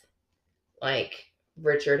Seth. Like,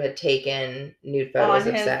 Richard had taken nude photos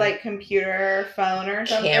on his Seth. like computer phone or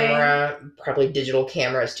something. Camera, probably digital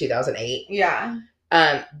camera. It's 2008. Yeah.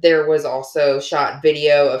 There was also shot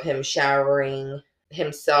video of him showering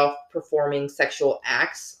himself, performing sexual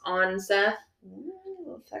acts on Seth.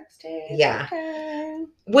 Ooh, sex tape. Yeah. Okay.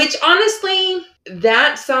 Which, honestly,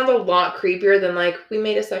 that sounds a lot creepier than, like, we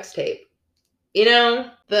made a sex tape. You know?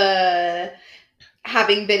 The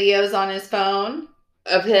having videos on his phone.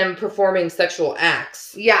 Of him performing sexual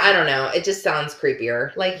acts. Yeah. I don't know. It just sounds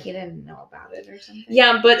creepier. Like he didn't know about it or something.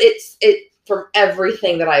 Yeah, but it from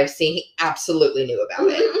everything that I've seen, he absolutely knew about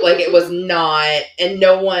it. Like, it was not, and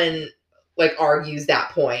no one, like, argues that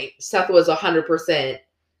point. Seth was 100%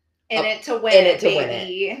 in it to win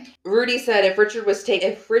it. Rudy said if Richard was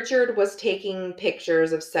taking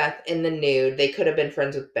pictures of Seth in the nude, they could have been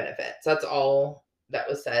friends with benefits. That's all that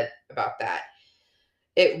was said about that.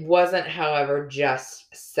 It wasn't, however,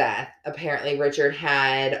 just Seth. Apparently, Richard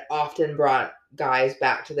had often brought guys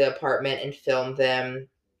back to the apartment and filmed them.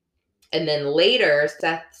 And then later,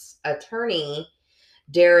 Seth's attorney,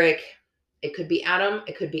 Derek, it could be Adam,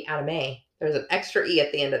 it could be Adam A. There's an extra E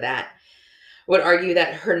at the end of that, would argue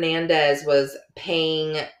that Hernandez was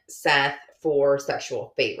paying Seth for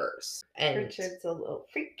sexual favors. And Richard's a little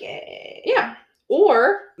freaky. Yeah.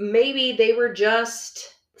 Or maybe they were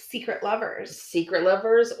just secret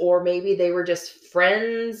lovers, or maybe they were just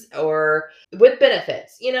friends or with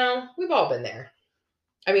benefits. You know, we've all been there.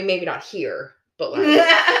 I mean, maybe not here, but like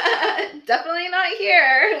definitely not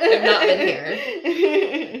here. I've not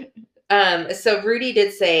been here. So Rudy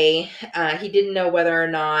did say he didn't know whether or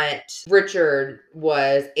not Richard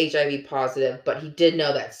was HIV positive, but he did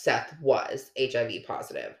know that Seth was HIV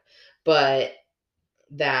positive. But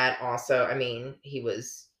that also, I mean, he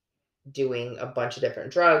was doing a bunch of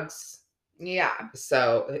different drugs. Yeah.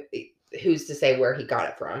 So who's to say where he got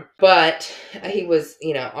it from? But he was,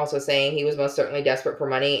 you know, also saying he was most certainly desperate for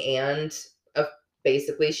money and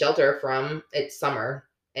basically shelter from it's summer.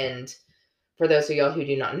 And for those of y'all who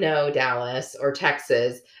do not know Dallas or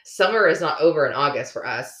Texas, summer is not over in August for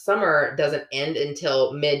us. Summer doesn't end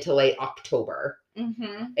until mid to late October.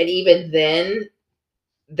 Mm-hmm. And even then,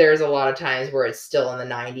 there's a lot of times where it's still in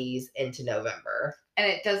the 90s into November. And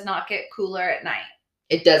it does not get cooler at night.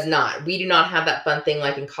 It does not. We do not have that fun thing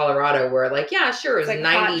like in Colorado where like, yeah, sure, it's like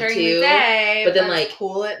 92. Hot during the day, but then like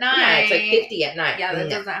cool at night. Yeah, it's like 50 at night. Yeah, that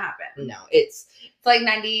doesn't happen. No, it's like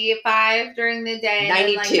 95 during the day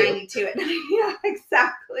 92. And like 92 at night. Yeah,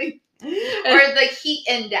 exactly. Or the heat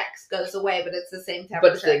index goes away, but it's the same temperature.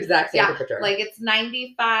 But it's the exact same temperature. Like it's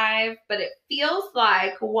 95, but it feels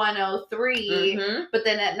like 103. Mm-hmm. But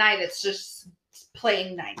then at night, it's just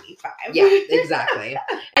plain 95. Yeah, exactly.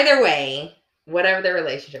 Either way, whatever their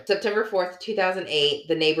relationship. September 4th, 2008,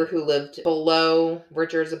 the neighbor who lived below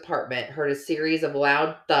Richard's apartment heard a series of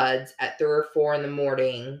loud thuds at 3 or 4 in the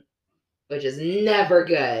morning, which is never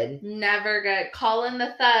good. Never good. Call in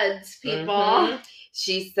the thuds, people. Mm-hmm.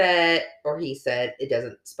 She said, or he said, it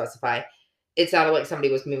doesn't specify, it sounded like somebody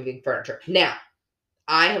was moving furniture. Now,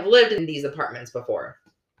 I have lived in these apartments before,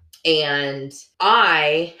 and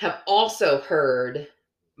I have also heard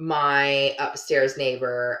my upstairs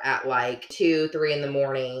neighbor at like 2, 3 in the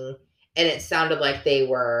morning, and it sounded like they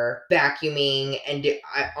were vacuuming, and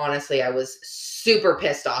I was super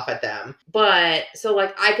pissed off at them. But so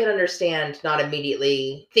like I could understand not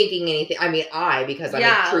immediately thinking anything. I mean, because I'm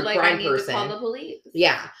a true crime person. To call the police.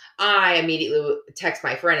 Yeah. I immediately text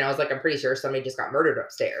my friend and I was like, I'm pretty sure somebody just got murdered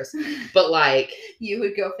upstairs. But like, you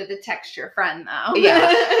would go for the text your friend though.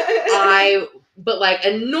 Yeah. But like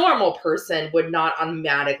a normal person would not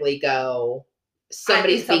automatically go,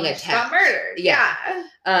 somebody's being attacked. Murdered. Yeah.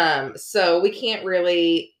 So we can't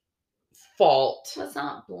really fault. Let's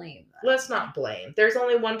not blame them. Let's not blame. There's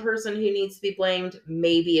only one person who needs to be blamed,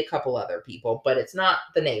 maybe a couple other people, but it's not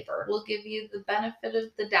the neighbor. We'll give you the benefit of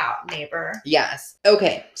the doubt, neighbor. Yes.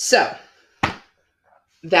 Okay, so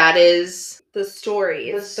that is the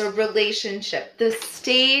story. The relationship. The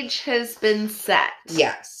stage has been set.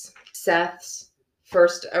 Yes. Seth's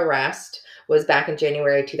first arrest was back in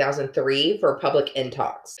January 2003 for public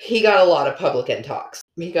intox. He got a lot of public intox.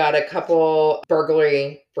 He got a couple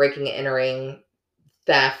burglary, breaking and entering,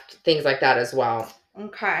 theft, things like that as well.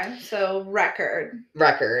 Okay, so record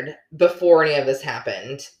before any of this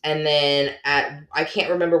happened. And then I can't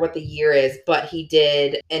remember what the year is, but he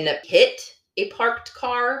did end up hit a parked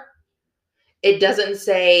car. It doesn't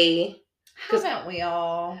say. Haven't we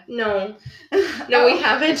all? No, we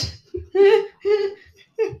haven't.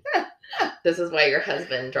 This is why your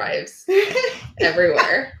husband drives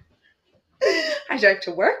everywhere. I drive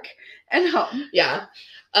to work and home. Yeah.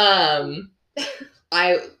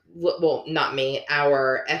 Well, not me,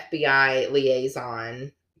 our FBI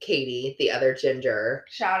liaison, Katie, the other ginger.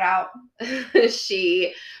 Shout out.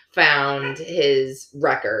 She found his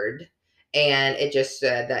record, and it just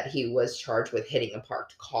said that he was charged with hitting a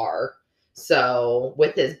parked car. So,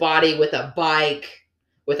 with his body, with a bike,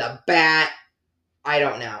 with a bat, I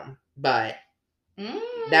don't know. But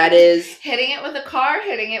that is... Hitting it with a car,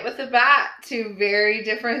 hitting it with a bat. Two very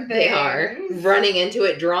different things. They are. Running into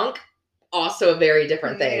it drunk. Also a very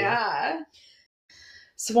different thing. Yeah.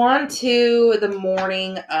 So on to the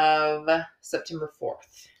morning of September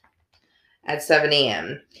 4th at 7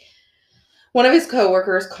 a.m. One of his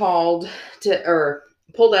coworkers pulled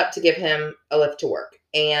up to give him a lift to work.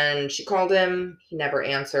 And she called him. He never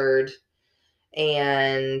answered.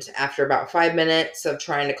 And after about 5 minutes of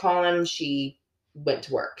trying to call him, she went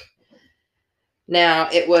to work. Now,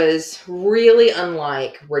 it was really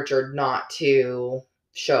unlike Richard not to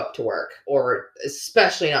show up to work, or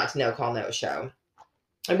especially not to no call, no show.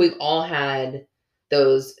 And we've all had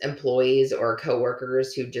those employees or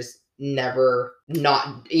coworkers who just never they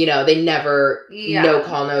never no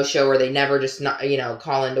call, no show, or they never just not,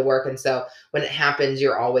 call into work. And so when it happens,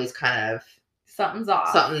 you're always kind of something's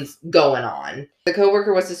off. Something's going on. The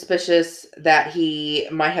coworker was suspicious that he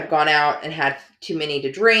might have gone out and had too many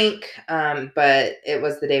to drink, but it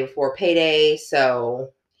was the day before payday, so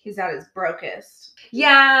he's at his brokest.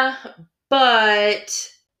 Yeah,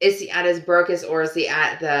 but is he at his brokest, or is he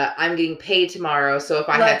at the I'm getting paid tomorrow, so if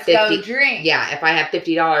I have if I have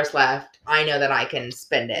 $50 left, I know that I can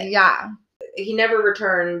spend it. Yeah. He never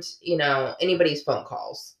returned, anybody's phone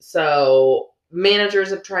calls. So managers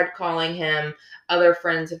have tried calling him, other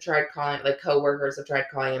friends have tried calling, like coworkers have tried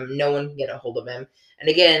calling him. No one can get a hold of him. And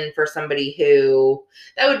again, for somebody who,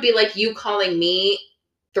 that would be like you calling me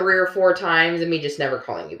 3 or 4 times and me just never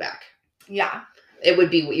calling you back. Yeah. It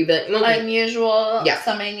would be what you'd be like, unusual. Yeah.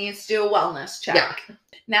 Somebody needs to do a wellness check. Yeah.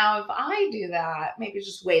 Now, if I do that, maybe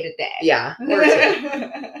just wait a day. Yeah.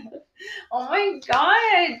 Oh my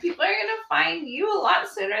God. People are going to find you a lot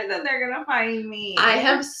sooner than they're going to find me. I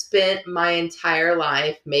have spent my entire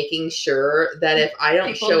life making sure that if I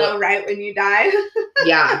don't People know right when you die.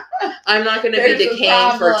 Yeah. I'm not going to be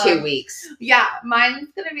decaying for 2 weeks. Yeah. Mine's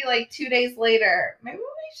going to be like 2 days later. Maybe we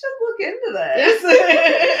should look into this.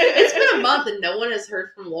 It's been a month and no one has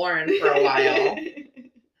heard from Lauren for a while.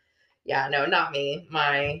 Yeah, no, not me.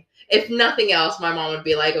 If nothing else, my mom would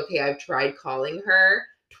be like, okay, I've tried calling her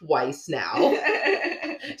twice now.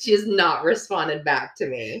 She has not responded back to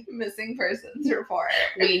me. Missing persons report.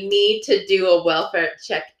 We need to do a welfare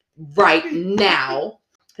check right now.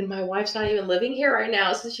 And my wife's not even living here right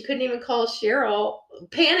now, so she couldn't even call Cheryl,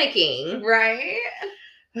 panicking. Right?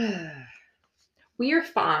 We are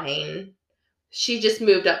fine. She just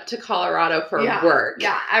moved up to Colorado for work.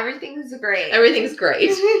 Yeah, everything's great. Everything's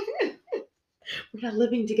great. We're not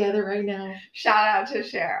living together right now. Shout out to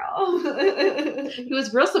Cheryl. He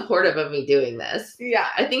was real supportive of me doing this. Yeah.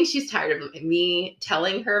 I think she's tired of me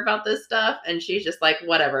telling her about this stuff, and she's just like,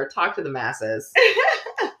 whatever, talk to the masses.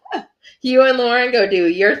 You and Lauren go do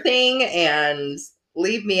your thing and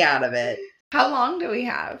leave me out of it. How long do we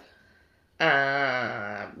have?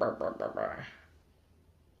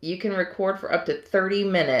 You can record for up to 30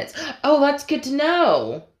 minutes. Oh, that's good to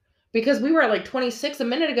know. Because we were at like 26 a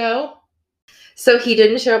minute ago. So he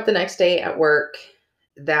didn't show up the next day at work.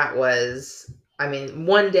 That was,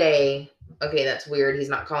 one day, okay, that's weird. He's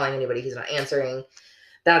not calling anybody. He's not answering.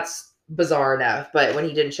 That's bizarre enough. But when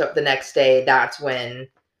he didn't show up the next day, that's when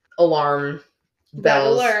alarm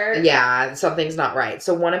bells. Alert. Yeah, something's not right.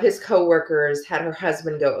 So one of his coworkers had her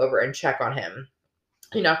husband go over and check on him.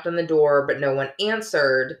 He knocked on the door, but no one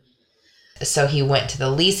answered. So he went to the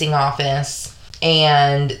leasing office,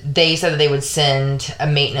 and they said that they would send a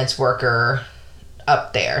maintenance worker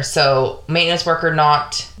up there. So maintenance worker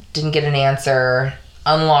knocked, didn't get an answer,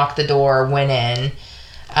 unlocked the door, went in.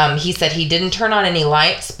 He said he didn't turn on any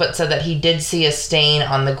lights, but said that he did see a stain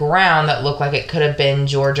on the ground that looked like it could have been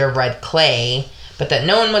Georgia red clay, but that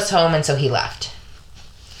no one was home, and so he left.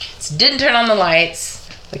 It's Didn't turn on the lights,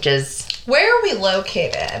 which is... Where are we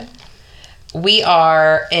located? We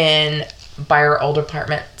are by our old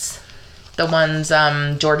apartments. The ones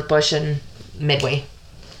George Bush and Midway.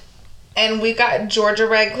 And we got Georgia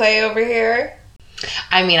Red Clay over here.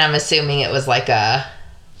 I mean, I'm assuming it was like a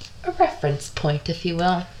reference point, if you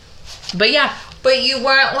will. But yeah. But you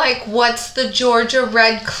weren't like, what's the Georgia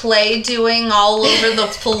Red Clay doing all over the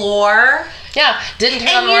floor? Yeah, didn't turn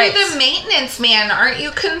on the lights. And you're the maintenance man. Aren't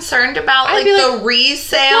you concerned about the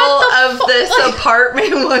resale of this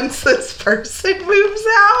apartment once this person moves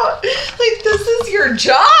out? Like, this is your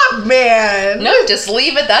job, man. No, just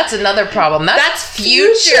leave it. That's another problem. That's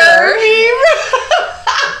future.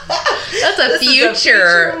 That's a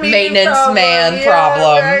future maintenance man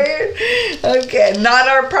problem. Right? Okay, not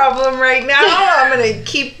our problem right now. I'm going to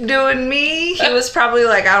keep doing me. He was probably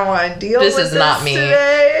like, I don't want to deal with this not me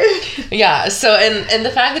today. Yeah, so and the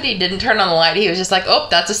fact that he didn't turn on the light, he was just like, oh,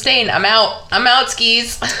 that's a stain. I'm out,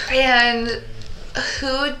 skis. And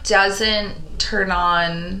who doesn't turn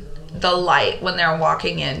on the light when they're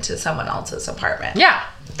walking into someone else's apartment? Yeah.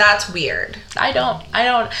 That's weird. I don't.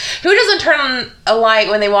 Who doesn't turn on a light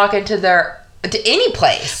when they walk into any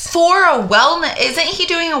place? For a wellness, isn't he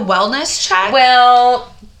doing a wellness check?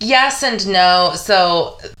 Well, yes and no.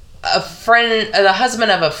 So the husband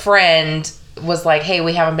of a friend was like, hey,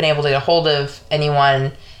 we haven't been able to get a hold of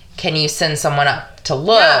anyone. Can you send someone up to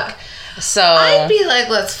look? Yeah. So I'd be like,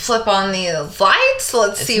 let's flip on these lights.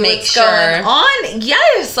 Let's see what's going on.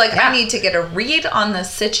 Yes. Like, yeah. I need to get a read on the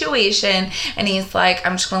situation. And he's like,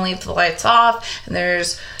 I'm just going to leave the lights off. And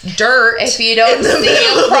there's dirt. If you don't see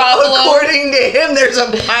a problem. According to him, there's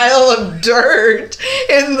a pile of dirt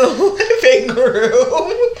in the living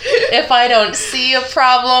room. If I don't see a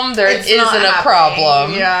problem, there isn't a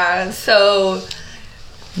problem. Yeah. So...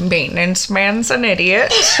 maintenance man's an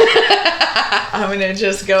idiot. I'm gonna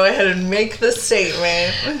just go ahead and make the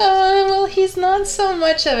statement. Well, he's not so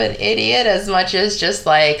much of an idiot as much as just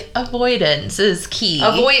like avoidance is key.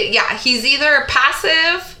 Yeah, he's either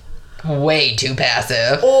passive, way too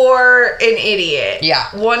passive, or an idiot. Yeah,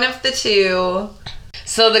 one of the two.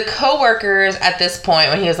 So the coworkers at this point,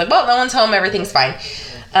 when he was like, well, no one's home, everything's fine,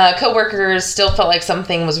 coworkers still felt like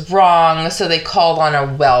something was wrong, so they called on a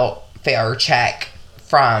welfare check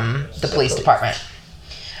from the police department.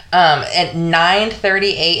 At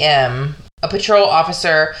 9:30 a.m., a patrol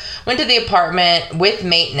officer went to the apartment with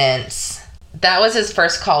maintenance. That was his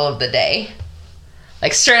first call of the day.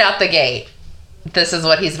 Like, straight out the gate. This is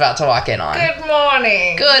what he's about to walk in on. Good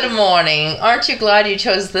morning. Good morning. Aren't you glad you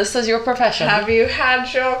chose this as your profession? Have you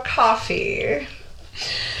had your coffee?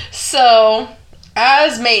 So,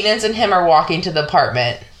 as maintenance and him are walking to the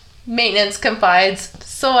apartment, maintenance confides,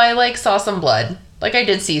 so I, saw some blood. I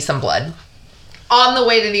did see some blood. On the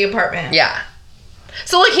way to the apartment? Yeah.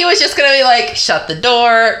 So, he was just going to be shut the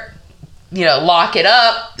door, lock it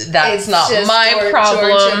up. That's not my problem.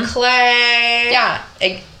 Georgia Clay. Yeah.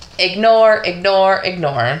 Ignore.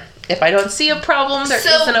 If I don't see a problem, there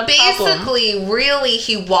isn't a problem. So, basically, really,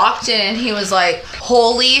 he walked in and he was like,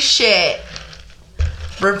 holy shit.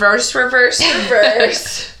 Reverse. We're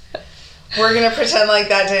going to pretend like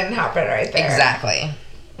that didn't happen right there. Exactly.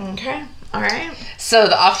 Okay. All right. So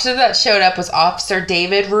the officer that showed up was Officer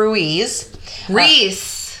David Ruiz.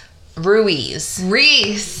 Ruiz. Ruiz.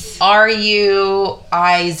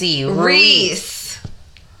 R-U-I-Z. Ruiz.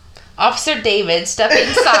 Officer David stepped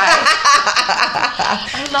inside.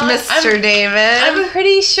 Mr. David. I'm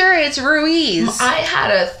pretty sure it's Ruiz. I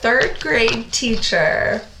had a 3rd grade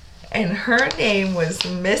teacher, and her name was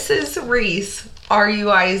Mrs. Reese.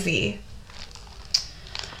 R-U-I-Z.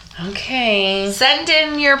 Okay. Send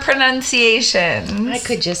in your pronunciations. I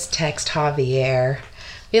could just text Javier.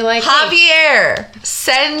 Be like, Javier,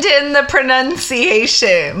 send in the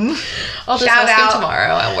pronunciation. I'll just ask him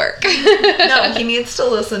tomorrow at work. No, he needs to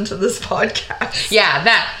listen to this podcast. Yeah.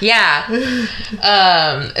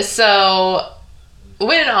 So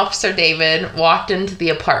when Officer David walked into the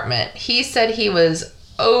apartment, he said he was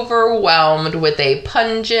overwhelmed with a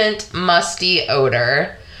pungent, musty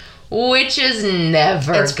odor. Which is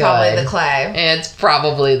never good. It's probably the clay. It's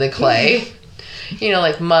probably the clay.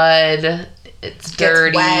 Mud. It's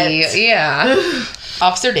dirty. Wet. Yeah.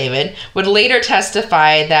 Officer David would later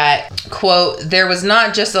testify that, quote, there was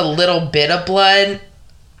not just a little bit of blood,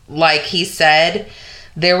 like he said.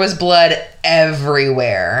 There was blood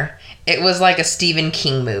everywhere. It was like a Stephen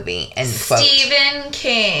King movie, end quote. Stephen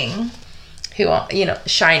King. Who,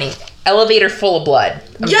 Shining. Elevator full of blood.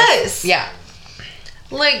 Yes. Yeah.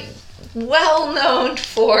 Well known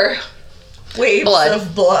for waves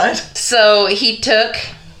of blood. So he took,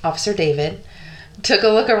 Officer David took a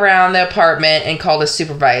look around the apartment and called a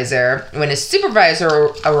supervisor. When his supervisor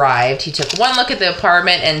arrived, he took one look at the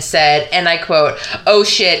apartment and said, and I quote, "Oh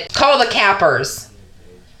shit, call the cappers,"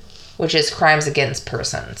 which is Crimes Against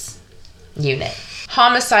Persons Unit.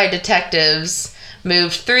 Homicide detectives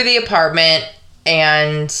moved through the apartment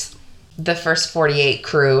and the first 48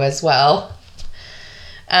 crew as well.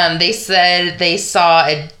 They said they saw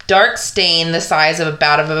a dark stain the size of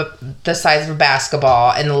a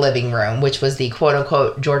basketball in the living room, which was the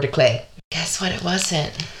quote-unquote Georgia Clay. Guess what it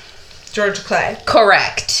wasn't? Georgia Clay.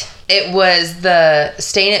 Correct. It was, the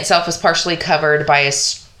stain itself was partially covered by a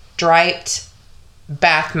striped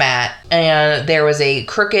bath mat, and there was a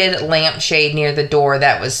crooked lampshade near the door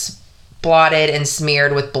that was blotted and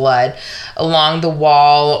smeared with blood. Along the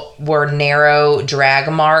wall were narrow drag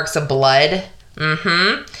marks of blood.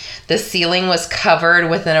 The ceiling was covered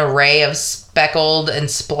with an array of speckled and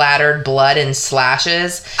splattered blood and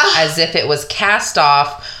slashes, as if it was cast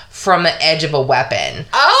off from the edge of a weapon.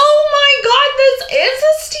 Oh my God, this is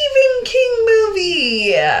a Stephen King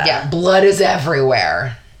movie. Yeah, blood is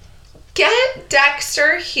everywhere. Get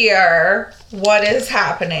Dexter here. What is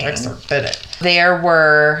happening? Dexter did it. There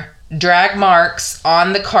were drag marks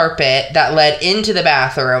on the carpet that led into the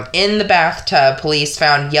bathroom. In the bathtub, police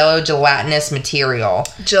found yellow gelatinous material.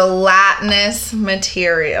 Gelatinous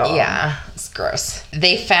material. Yeah, it's gross.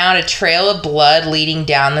 They found a trail of blood leading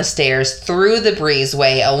down the stairs, through the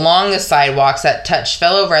breezeway, along the sidewalks that touched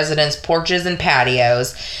fellow residents' porches and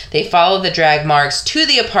patios. They followed the drag marks to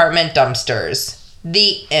the apartment dumpsters.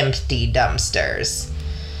 The empty dumpsters.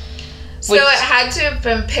 So it had to have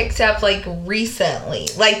been picked up like recently,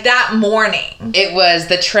 like that morning. It was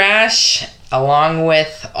the trash, along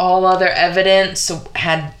with all other evidence,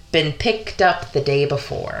 had been picked up the day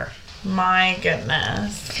before. My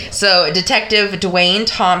goodness. So Detective Dwayne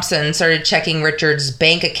Thompson started checking Richard's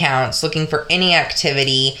bank accounts, looking for any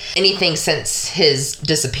activity, anything since his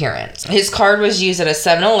disappearance. His card was used at a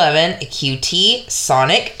 7-Eleven, a QT,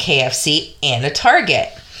 Sonic, KFC, and a Target.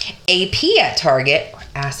 AP at Target,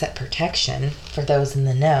 asset protection for those in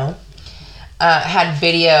the know, had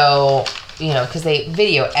video, because they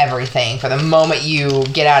video everything from the moment you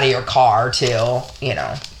get out of your car to,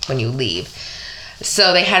 when you leave.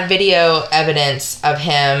 So they had video evidence of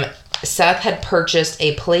him. Seth had purchased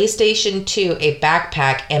a PlayStation 2, a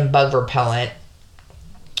backpack, and bug repellent,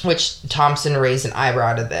 which Thompson raised an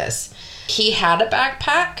eyebrow to this. He had a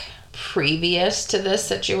backpack previous to this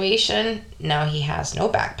situation. Now he has no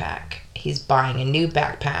backpack. He's buying a new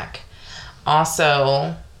backpack.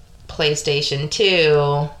 Also, PlayStation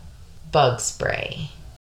 2, bug spray.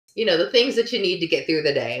 The things that you need to get through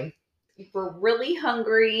the day. If we're really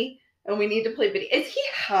hungry and we need to play video. Is he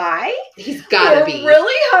high? He's gotta be. We're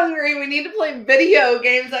really hungry. We need to play video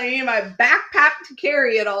games. I need my backpack to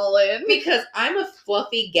carry it all in. Because I'm a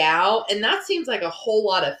fluffy gal, and that seems like a whole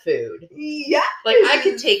lot of food. Yeah. Like, I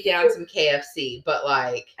could take down some KFC, but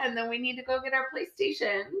And then we need to go get our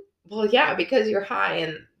PlayStation. Well, yeah, because you're high,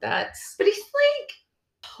 and that's... But he's,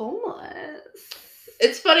 homeless.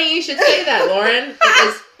 It's funny you should say that, Lauren. It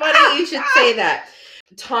is funny you should say that.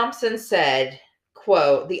 Thompson said,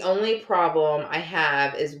 quote, "The only problem I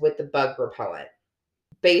have is with the bug repellent."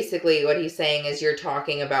 Basically, what he's saying is you're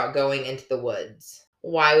talking about going into the woods.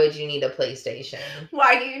 Why would you need a PlayStation?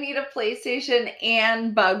 Why do you need a PlayStation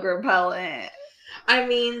and bug repellent? I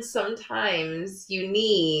mean, sometimes you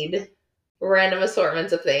need random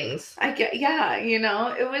assortments of things.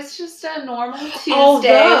 It was just a normal Tuesday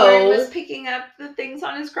Although, where he was picking up the things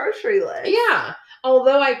on his grocery list. Yeah.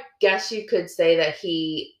 Although I guess you could say that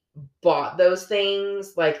he bought those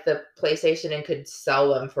things, like the PlayStation, and could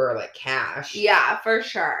sell them for cash. Yeah, for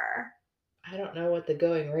sure. I don't know what the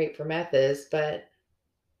going rate for meth is, but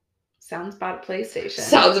sounds about a PlayStation.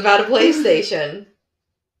 Sounds about a PlayStation.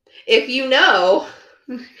 If you know,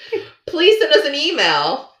 please send us an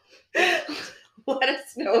email. Let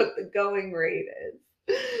us know what the going rate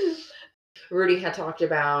is. Rudy had talked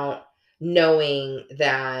about knowing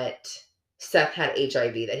that Seth had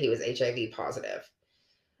HIV, that he was HIV positive.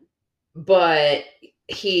 But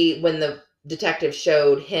when the detective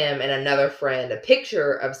showed him and another friend a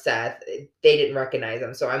picture of Seth, they didn't recognize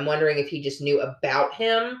him. So I'm wondering if he just knew about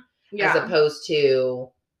him as opposed to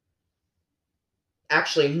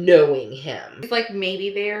actually knowing him. It's maybe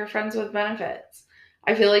they're friends with benefits.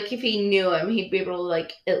 I feel like if he knew him, he'd be able to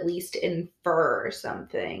at least infer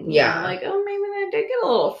something. Yeah. Maybe they did get a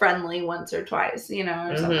little friendly once or twice,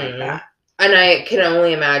 or something like that. And I can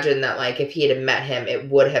only imagine that, if he had met him, it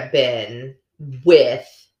would have been with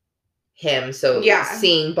him. So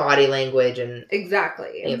seeing body language and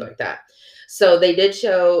exactly things like that. So they did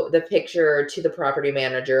show the picture to the property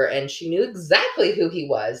manager, and she knew exactly who he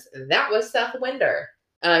was. That was Seth Winder.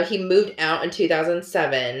 He moved out in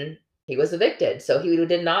 2007. He was evicted, so he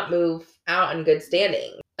did not move out in good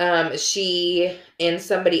standing. She and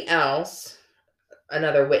somebody else,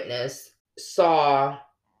 another witness, saw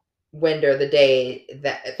Winder the day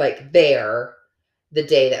that, the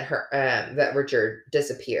day that that Richard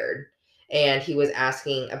disappeared, and he was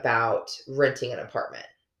asking about renting an apartment.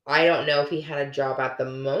 I don't know if he had a job at the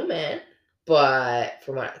moment, but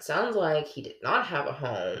from what it sounds like, he did not have a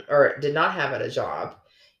home or did not have a job.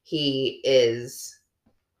 This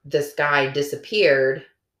guy disappeared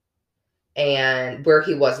and where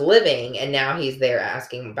he was living, and now he's there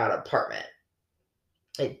asking about an apartment.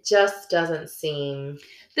 It just doesn't seem...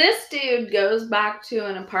 This dude goes back to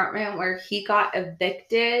an apartment where he got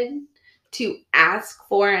evicted to ask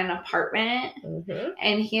for an apartment,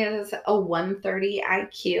 and he has a 130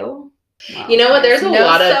 IQ. Well, you know what? There's a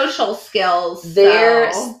lot of social skills.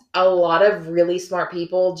 There's a lot of really smart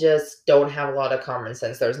people just don't have a lot of common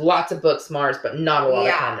sense. There's lots of book smarts, but not a lot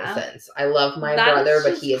of common sense. I love my brother,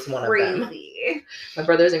 but he is one of them. My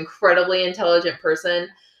brother's an incredibly intelligent person,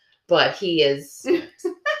 but he is...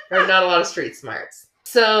 there's not a lot of street smarts.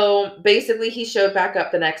 So basically he showed back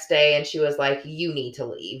up the next day, and she was like, you need to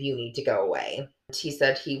leave. You need to go away. He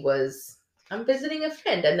said I'm visiting a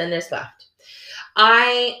friend, and then just left.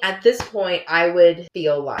 At this point, I would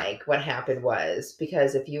feel like what happened was,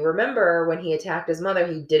 because if you remember when he attacked his mother,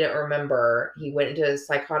 he didn't remember. He went into a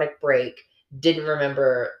psychotic break, didn't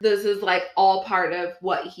remember. This is like all part of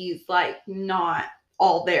what he's like not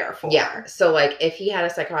all there for. Yeah. So like if he had a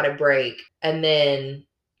psychotic break and then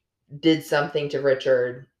did something to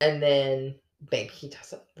Richard, and then maybe he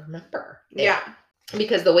doesn't remember. Yeah.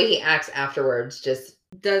 Because the way he acts afterwards just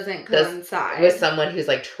doesn't coincide with someone who's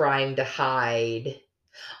like trying to hide.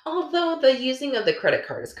 Although the using of the credit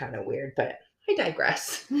card is kind of weird, but I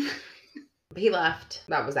digress. He left.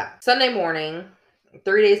 That was that. Sunday morning,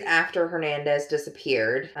 3 days after Hernandez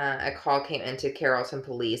disappeared, a call came into Carrollton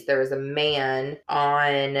police. There was a man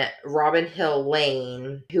on Robin Hill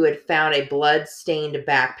Lane who had found a blood-stained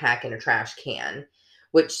backpack in a trash can,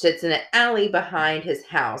 which sits in an alley behind his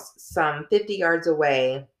house, some 50 yards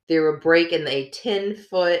away. Through a break in a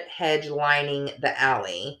 10-foot hedge lining the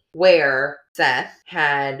alley, where Seth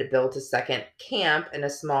had built a second camp in a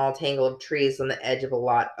small tangle of trees on the edge of a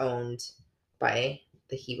lot owned by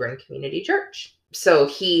the Hebron Community Church. So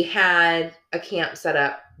he had a camp set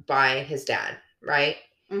up by his dad, right?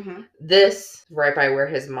 Mm-hmm. This right by where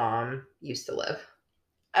his mom used to live.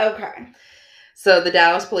 Okay. So the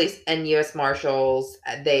Dallas police and U.S. Marshals,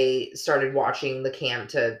 they started watching the camp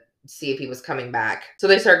to see if he was coming back. So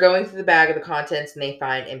they start going through the bag of the contents, and they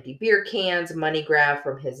find empty beer cans, money grabbed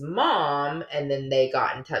from his mom, and then they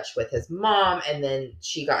got in touch with his mom, and then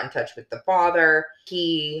she got in touch with the father.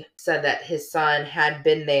 He said that his son had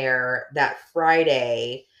been there that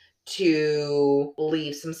Friday to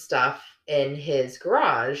leave some stuff in his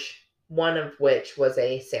garage, one of which was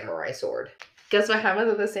a samurai sword. Guess what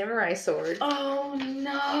happens with a samurai sword? Oh,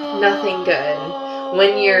 no. Nothing good.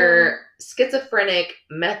 When your schizophrenic,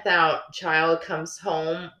 meth out child comes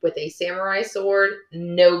home with a samurai sword,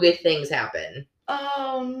 no good things happen.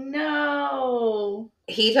 Oh, no.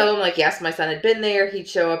 He told him, like, yes, my son had been there. He'd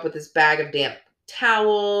show up with this bag of damp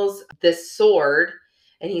towels, this sword,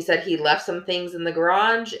 and he said he left some things in the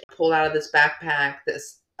garage, pulled out of this backpack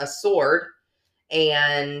a sword.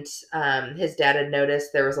 And his dad had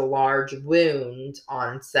noticed there was a large wound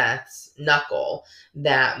on Seth's knuckle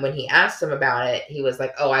that when he asked him about it, he was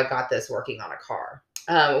like, oh, I got this working on a car.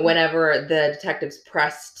 Whenever the detectives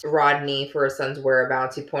pressed Rodney for his son's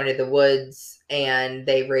whereabouts, he pointed the woods, and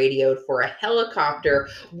they radioed for a helicopter,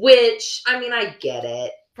 which, I mean, I get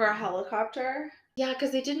it. For a helicopter? Yeah,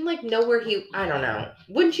 because they didn't, like, know where I don't know.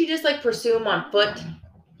 Wouldn't you just, like, pursue him on foot?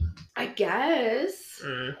 I guess.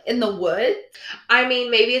 In the woods? I mean,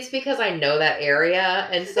 maybe it's because I know that area,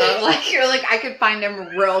 and so like you're like, I could find him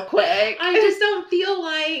real quick. I just don't feel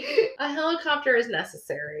like a helicopter is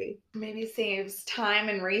necessary. Maybe saves time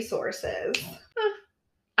and resources.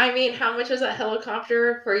 I mean, how much is a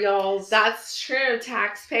helicopter for y'all's? That's true.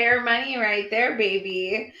 Taxpayer money right there,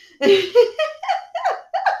 baby.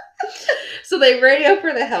 So they radio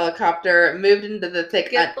for the helicopter, moved into the thick...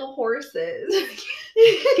 Get the horses.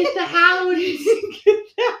 Get the hounds. Get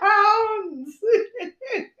the hounds.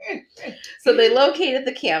 So they located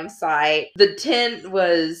the campsite. The tent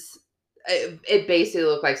was... It basically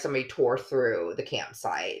looked like somebody tore through the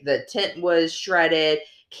campsite. The tent was shredded.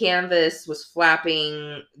 Canvas was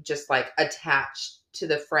flapping, just like attached to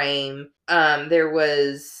the frame. There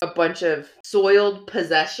was a bunch of soiled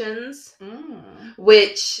possessions,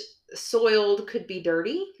 which soiled could be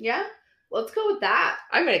dirty. Yeah. Let's go with that.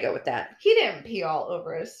 I'm going to go with that. He didn't pee all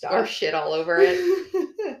over his stuff. Or shit all over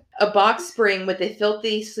it. A box spring with a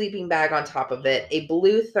filthy sleeping bag on top of it. A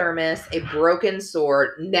blue thermos. A broken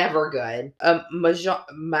sword. Never good. A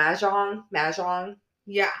mahjong.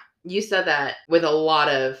 Yeah. You said that with a lot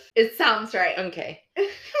of... It sounds right. Okay.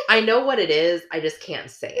 I know what it is. I just can't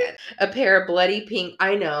say it. A pair of bloody pink...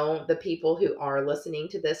 I know the people who are listening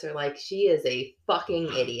to this are like, she is a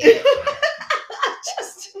fucking idiot.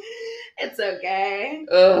 It's okay.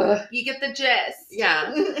 Ugh. You get the gist.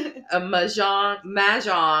 Yeah. A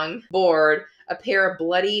mahjong board, a pair of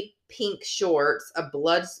bloody pink shorts, a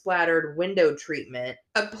blood-splattered window treatment,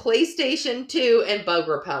 a PlayStation 2, and bug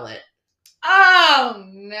repellent. Oh,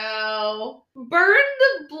 no. Burn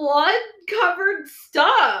the blood-covered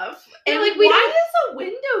stuff. And And like, why is a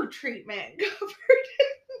window treatment covered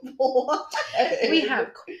in blood? We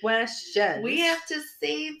have questions. We have to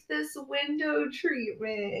save this window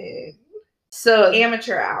treatment. So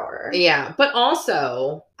Amateur hour. yeah, but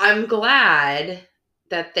also I'm glad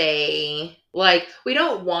that they we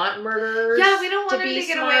don't want murderers. Yeah, we don't want him to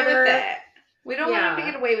get away with it. We don't want him to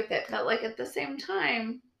Yeah. get away with it, but at the same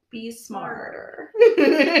time, be smarter.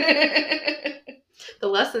 The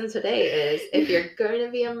lesson today is if you're going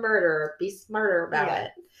to be a murderer, be smarter about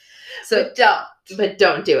it. So But don't.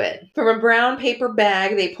 don't do it. From a brown paper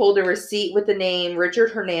bag, they pulled a receipt with the name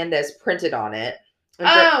Richard Hernandez printed on it.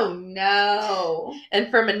 Oh, no. And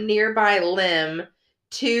from a nearby limb,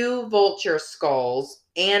 2 vulture skulls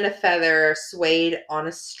and a feather swayed on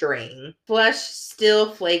a string. Flesh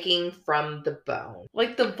still flaking from the bone.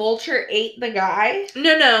 Like the vulture ate the guy?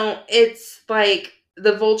 No, it's like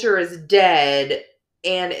the vulture is dead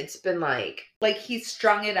and it's been Like he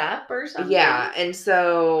strung it up or something? yeah, and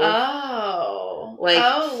so Oh. like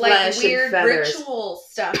like flesh and weird feathers. ritual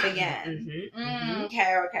stuff again.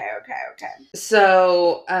 Okay.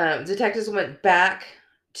 So detectives went back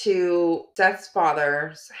to Seth's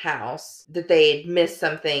father's house that they'd missed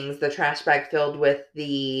some things, the trash bag filled with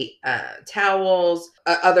the towels,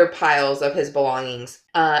 other piles of his belongings.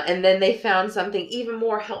 And then they found something even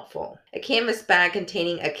more helpful. A canvas bag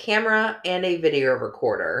containing a camera and a video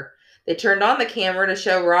recorder. They turned on the camera to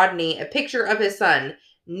show Rodney a picture of his son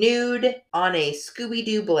nude on a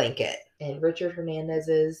Scooby-Doo blanket in Richard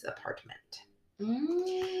Hernandez's apartment.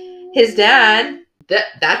 His dad,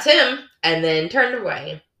 that's him, and then turned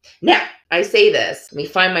away. Now, I say this, let me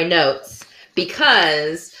find my notes,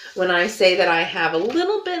 because when I say that I have a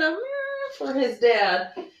little bit of for his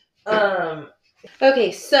dad,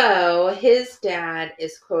 okay, so his dad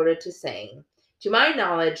is quoted to saying, "To my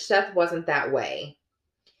knowledge, Seth wasn't that way.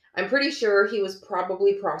 I'm pretty sure he was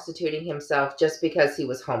probably prostituting himself just because he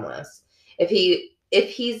was homeless. If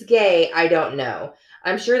he's gay, I don't know.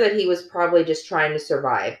 I'm sure that he was probably just trying to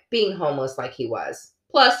survive, being homeless like he was.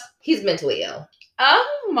 Plus, he's mentally ill."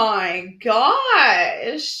 Oh my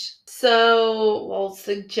gosh. So, Well,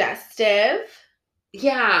 suggestive.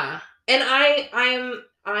 yeah. And I'm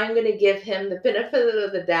gonna give him the benefit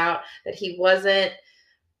of the doubt that he wasn't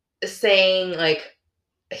saying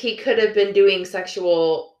he could have been doing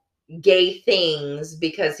sexual gay things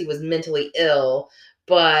because he was mentally ill,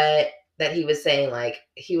 but that he was saying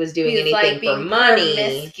he was doing anything for money.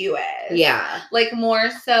 Promiscuous. Yeah.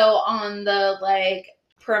 More so on the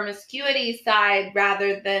promiscuity side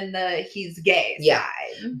rather than the he's gay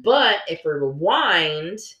side. But if we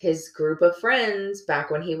rewind, his group of friends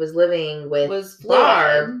back when he was living with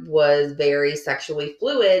Barb was very sexually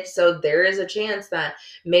fluid. So there is a chance that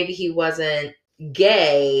maybe he wasn't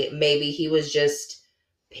gay. Maybe he was just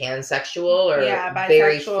pansexual or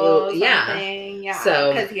very fluid. Yeah.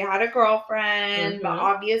 So because he had a girlfriend, but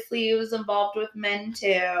obviously he was involved with men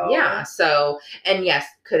too. Yeah. So, and yes,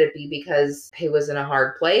 could it be because he was in a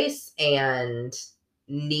hard place and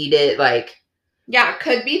needed yeah,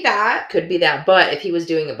 could be that. But if he was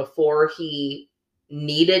doing it before he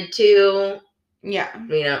needed to,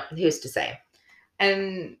 who's to say?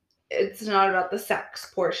 And it's not about the sex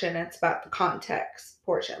portion, it's about the context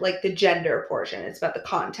portion, the gender portion. It's about the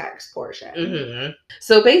context portion.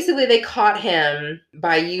 So basically they caught him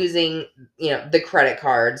by using the credit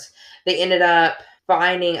cards. They ended up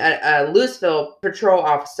finding a Louisville patrol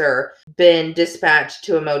officer been dispatched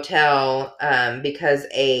to a motel because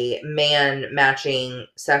a man matching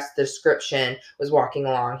Seth's description was walking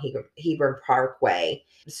along Hebron Parkway.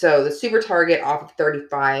 So the super target off of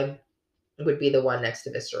 35 would be the one next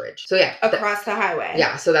to Vista Ridge. So yeah. Across the highway.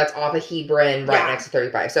 Yeah, so that's off of Hebron, right next to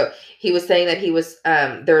 35. So he was saying that he was,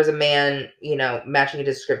 there was a man, matching a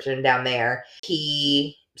description down there.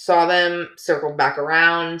 He saw them, circled back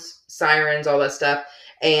around, sirens, all that stuff.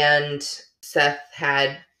 And Seth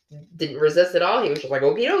didn't resist at all. He was just like,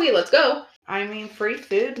 okay, let's go. I mean, free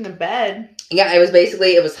food and a bed. Yeah,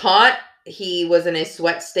 it was hot. He was in a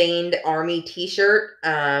sweat-stained army t-shirt.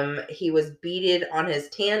 He was beaded on his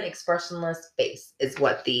tan, expressionless face, is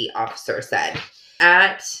what the officer said.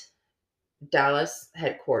 At Dallas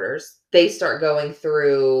headquarters, they start going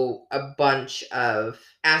through a bunch of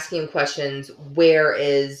asking him questions. Where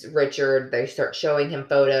is Richard? They start showing him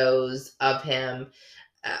photos of him.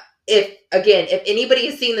 If anybody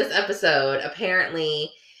has seen this episode,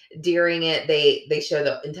 apparently during it, they show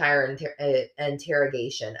the entire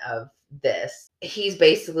interrogation of this. He's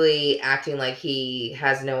basically acting like he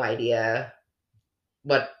has no idea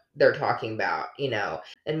what they're talking about,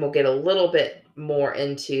 and we'll get a little bit more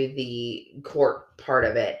into the court part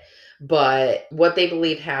of it. But what they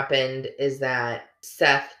believe happened is that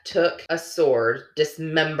Seth took a sword,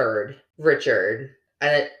 dismembered Richard,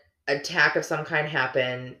 an attack of some kind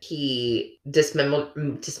happened. He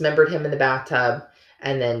dismembered him in the bathtub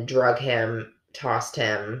and then drug him, tossed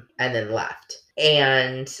him, and then left.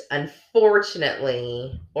 And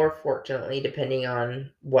unfortunately, or fortunately, depending on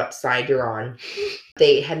what side you're on,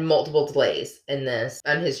 they had multiple delays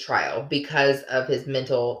on his trial because of his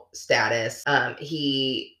mental status.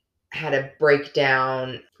 He had a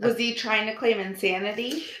breakdown. Was he trying to claim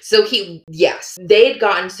insanity? So yes, they had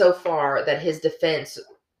gotten so far that his defense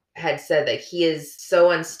had said that he is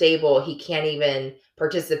so unstable, he can't even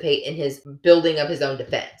participate in his building of his own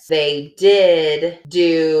defense. They did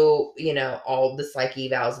do, all the psych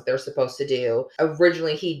evals that they're supposed to do.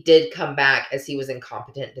 Originally, he did come back as he was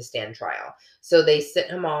incompetent to stand trial. So they sent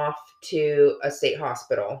him off to a state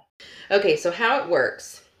hospital. Okay, so how it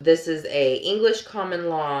works. This is a English common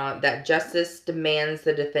law that justice demands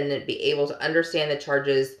the defendant be able to understand the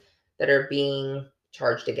charges that are being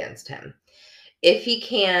charged against him. If he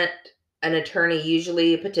can't, an attorney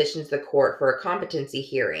usually petitions the court for a competency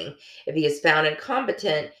hearing. If he is found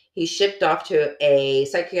incompetent, he's shipped off to a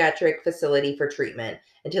psychiatric facility for treatment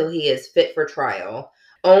until he is fit for trial.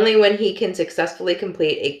 Only when he can successfully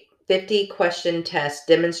complete a 50-question test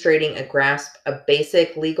demonstrating a grasp of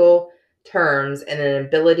basic legal terms and an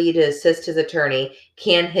ability to assist his attorney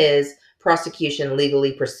can his prosecution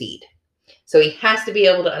legally proceed. So he has to be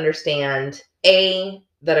able to understand,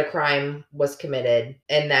 that a crime was committed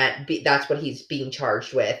and that's what he's being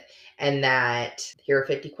charged with, and that here are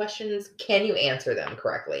 50 questions. Can you answer them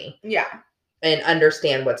correctly? Yeah. And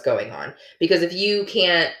understand what's going on. Because if you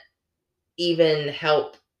can't even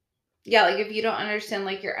help. Yeah, like if you don't understand,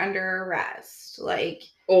 like you're under arrest,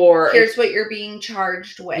 or here's what you're being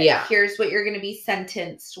charged with. Yeah. Here's what you're going to be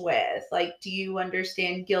sentenced with. Do you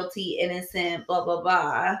understand guilty, innocent, blah, blah,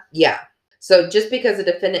 blah. Yeah. So just because a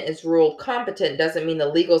defendant is ruled competent doesn't mean the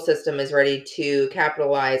legal system is ready to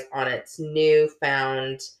capitalize on its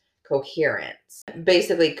newfound coherence.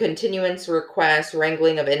 Basically, continuance requests,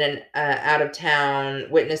 wrangling of in and out of town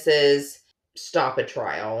witnesses, stop a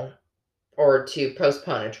trial or to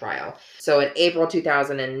postpone a trial. So in April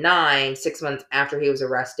 2009, 6 months after he was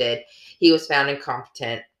arrested, he was found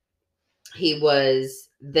incompetent. He was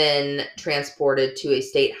then transported to a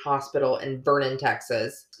state hospital in Vernon,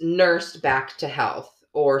 Texas, nursed back to health,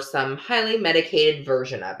 or some highly medicated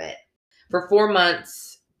version of it. For 4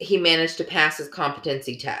 months, he managed to pass his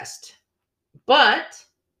competency test. But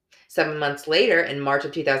 7 months later, in March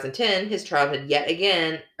of 2010, his trial had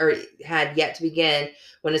yet to begin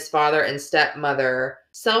when his father and stepmother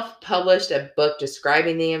self-published a book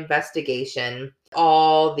describing the investigation,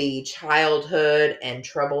 all the childhood and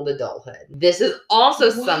troubled adulthood. This is also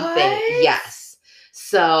something, yes.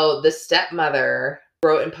 So the stepmother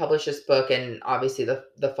wrote and published this book, and obviously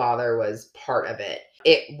the father was part of it.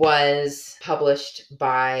 It was published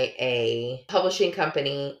by a publishing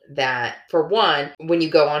company that, for one, when you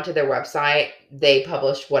go onto their website, they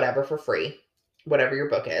publish whatever for free, whatever your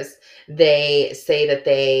book is. They say that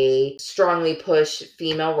they strongly push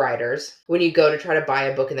female writers. When you go to try to buy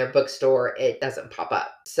a book in their bookstore, it doesn't pop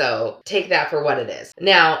up. So take that for what it is.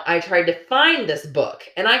 Now, I tried to find this book,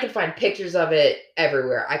 and I can find pictures of it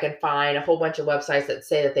everywhere. I can find a whole bunch of websites that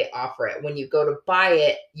say that they offer it. When you go to buy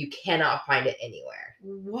it, you cannot find it anywhere.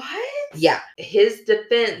 What? Yeah. His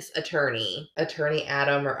defense attorney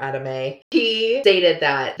Adam or Adame, he stated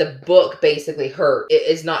that the book basically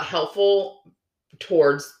is not helpful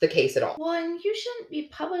towards the case at all. Well, and you shouldn't be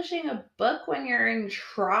publishing a book when you're in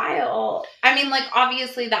trial. I mean,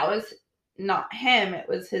 obviously that was not him, it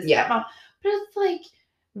was his stepmom. But it's like,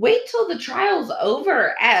 wait till the trial's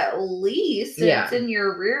over at least. And Yeah. it's in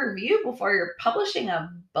your rear view before you're publishing a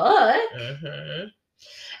book. Mm-hmm.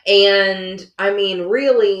 And I mean,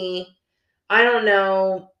 really, I don't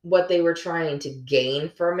know what they were trying to gain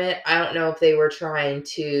from it. I don't know if they were trying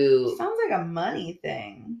to. Sounds like a money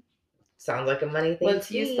thing. Sounds like a money thing.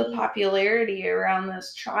 Let's use the popularity around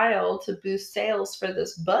this trial to boost sales for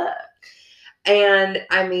this book. And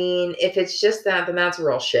I mean, if it's just that, then that's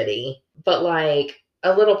real shitty. But like,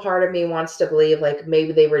 a little part of me wants to believe like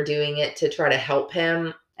maybe they were doing it to try to help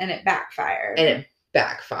him. And it backfired.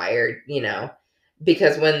 You know,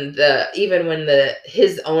 because even when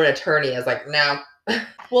his own attorney is like, no.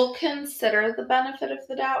 We'll consider the benefit of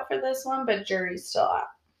the doubt for this one, but jury's still out.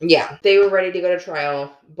 Yeah, they were ready to go to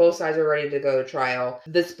trial. Both sides were ready to go to trial.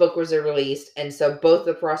 This book was released, and so both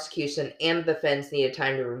the prosecution and the defense needed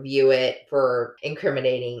time to review it for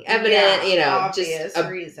incriminating evidence, just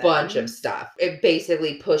a bunch of stuff. It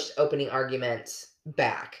basically pushed opening arguments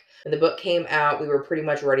back. When the book came out, we were pretty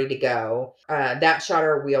much ready to go. That shot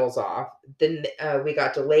our wheels off. Then we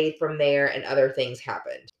got delayed from there and other things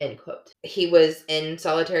happened, end quote. He was in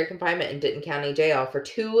solitary confinement in Denton County Jail for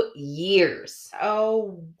 2 years.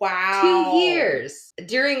 Oh, wow. 2 years.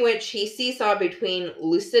 During which he seesawed between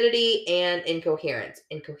lucidity and incoherence.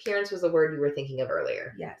 Incoherence was the word you were thinking of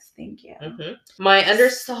earlier. Yes, thank you. Mm-hmm.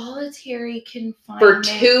 Solitary confinement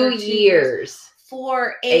for 2 years.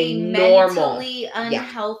 For a mentally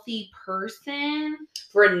unhealthy person?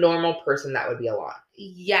 For a normal person, that would be a lot.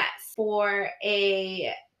 Yes. For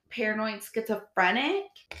a paranoid schizophrenic,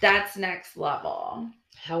 that's next level.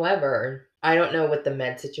 However, I don't know what the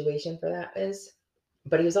med situation for that is,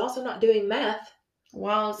 but he was also not doing meth.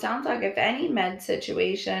 Well, it sounds like if any med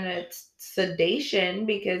situation, it's sedation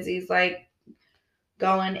because he's like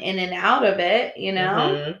going in and out of it, you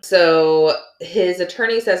know? So his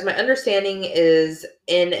attorney says, my understanding is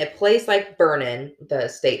in a place like Vernon, the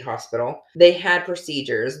state hospital, they had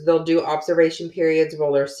procedures. They'll do observation periods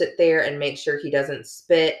where they'll sit there and make sure he doesn't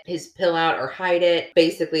spit his pill out or hide it.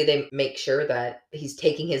 Basically, they make sure that he's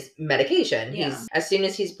taking his medication. Yeah. As soon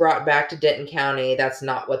as he's brought back to Denton County, that's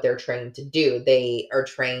not what they're trained to do. They are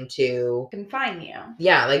trained to confine you.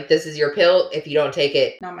 Yeah, like this is your pill. If you don't take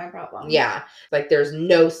it, not my problem. Yeah, like there's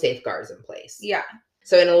no safeguards in place. Yeah.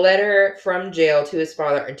 So in a letter from jail to his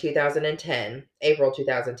father in 2010, April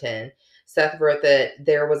 2010, Seth wrote that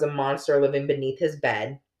there was a monster living beneath his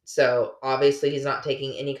bed. So obviously he's not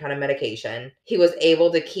taking any kind of medication. He was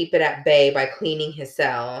able to keep it at bay by cleaning his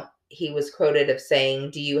cell. He was quoted of saying,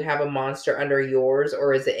 do you have a monster under yours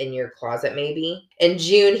or is it in your closet maybe? In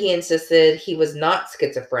June, he insisted he was not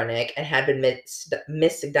schizophrenic and had been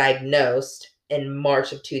misdiagnosed. In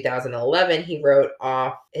March of 2011, he wrote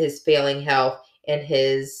off his failing health and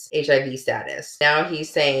his HIV status. Now he's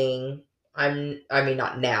saying,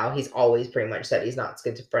 not now, he's always pretty much said he's not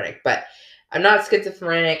schizophrenic, but I'm not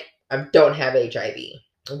schizophrenic, I don't have HIV,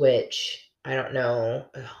 which I don't know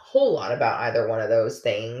a whole lot about either one of those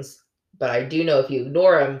things, but I do know if you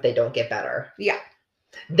ignore them, they don't get better. Yeah.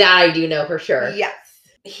 That I do know for sure. Yes.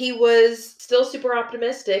 He was still super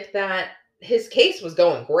optimistic that his case was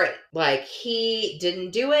going great. Like, he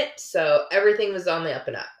didn't do it, so everything was on the up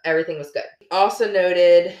and up. Everything was good. Also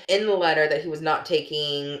noted in the letter that he was not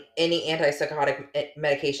taking any antipsychotic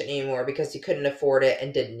medication anymore because he couldn't afford it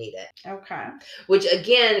and didn't need it. Okay. Which,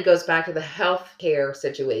 again, goes back to the healthcare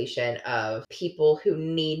situation of people who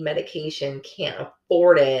need medication can't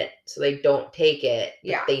afford it, so they don't take it.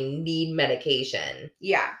 Yeah. They need medication.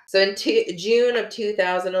 Yeah. So in June of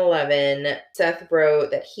 2011, Seth wrote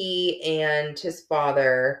that he and his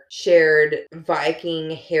father shared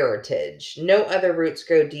Viking heritage. No other roots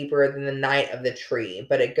go deeper than the night of the tree,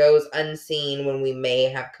 but it goes unseen when we may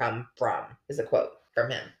have come from, is a quote from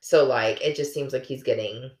him. So like, it just seems like he's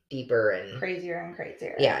getting deeper and crazier and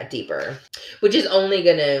crazier. Yeah, deeper. Which is only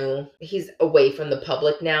he's away from the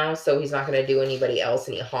public now, so he's not gonna do anybody else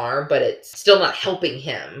any harm, but it's still not helping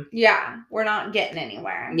him. Yeah, we're not getting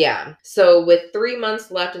anywhere. Yeah. So with 3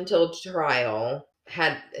 months left until trial,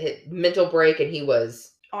 had his mental break and he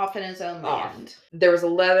was off in his own land. There was a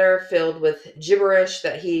letter filled with gibberish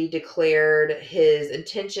that he declared his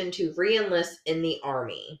intention to re-enlist in the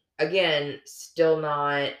army. Again, still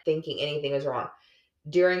not thinking anything was wrong.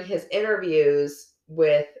 During his interviews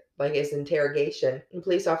with, like, his interrogation, the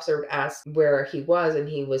police officer asked where he was, and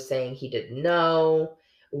he was saying he didn't know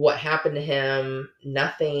what happened to him.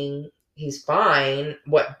 Nothing. He's fine.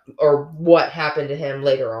 What happened to him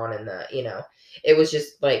later on in the, it was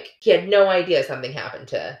just like he had no idea something happened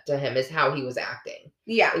to him is how he was acting.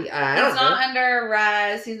 Yeah. He's not under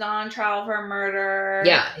arrest. He's not on trial for murder.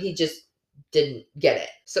 Yeah. He just didn't get it.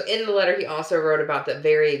 So in the letter, he also wrote about the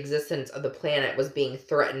very existence of the planet was being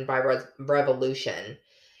threatened by revolution.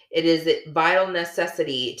 It is a vital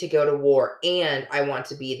necessity to go to war, and I want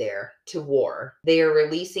to be there to war. They are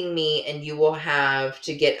releasing me, and you will have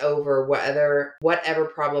to get over whatever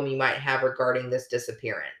problem you might have regarding this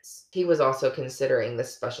disappearance. He was also considering the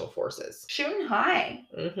special forces. Shooting high.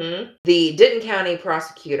 The Denton County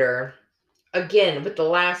prosecutor, again with the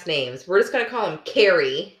last names, we're just going to call him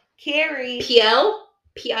Carey. Piel,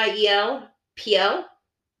 Piel, Piel,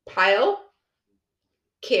 Pile,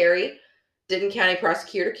 Carey. Denton County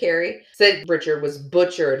Prosecutor Carey said Richard was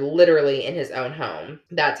butchered literally in his own home.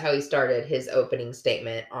 That's how he started his opening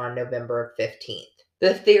statement on November 15th.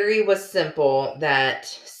 The theory was simple that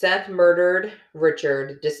Seth murdered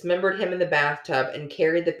Richard, dismembered him in the bathtub, and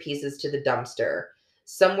carried the pieces to the dumpster.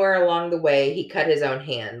 Somewhere along the way, he cut his own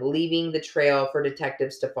hand, leaving the trail for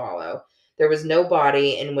detectives to follow. There was no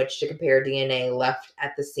body in which to compare DNA left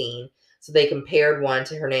at the scene, so they compared one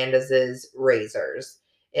to Hernandez's razors.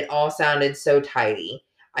 It all sounded so tidy.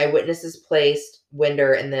 Eyewitnesses placed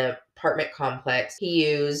Winder in the apartment complex. He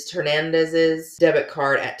used Hernandez's debit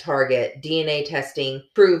card at Target. DNA testing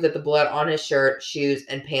proved that the blood on his shirt, shoes,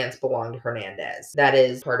 and pants belonged to Hernandez. That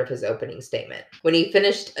is part of his opening statement. When he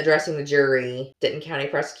finished addressing the jury, Denton County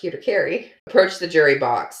Prosecutor Carey approached the jury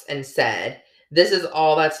box and said, "This is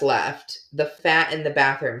all that's left. The fat in the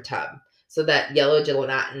bathroom tub." So that yellow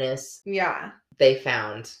gelatinous, they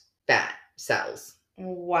found fat cells.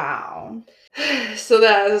 Wow. So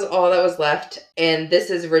that was all that was left. And this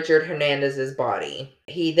is Richard Hernandez's body.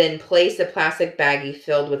 He then placed a plastic baggie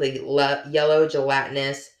filled with a yellow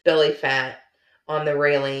gelatinous belly fat on the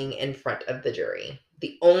railing in front of the jury.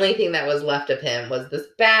 The only thing that was left of him was this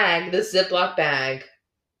bag, this Ziploc bag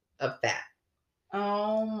of fat.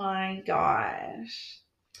 Oh my gosh.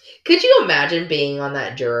 Could you imagine being on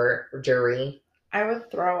that jury? I would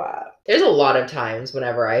throw up. There's a lot of times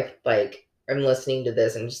whenever I'm listening to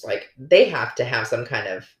this and just they have to have some kind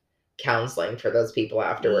of counseling for those people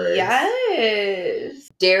afterwards. Yes.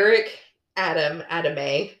 Derek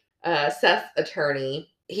Adame, Seth's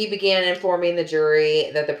attorney, he began informing the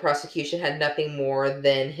jury that the prosecution had nothing more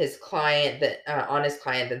than his client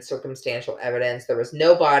than circumstantial evidence. There was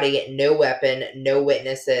no body, no weapon, no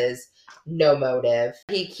witnesses, no motive.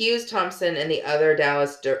 He accused Thompson and the other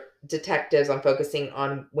Dallas detectives on focusing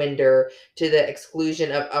on Winder to the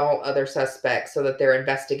exclusion of all other suspects so that their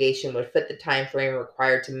investigation would fit the time frame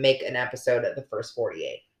required to make an episode of the first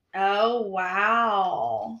 48. Oh,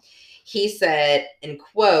 wow. He said, and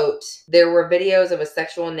quote, "There were videos of a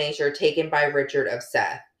sexual nature taken by Richard of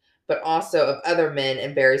Seth, but also of other men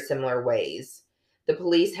in very similar ways. The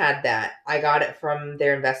police had that. I got it from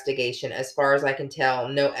their investigation. As far as I can tell,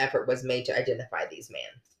 no effort was made to identify these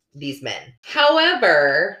men.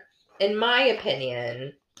 However, in my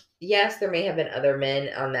opinion, yes, there may have been other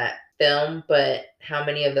men on that film, but how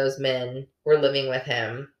many of those men were living with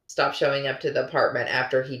him, stopped showing up to the apartment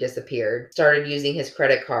after he disappeared, started using his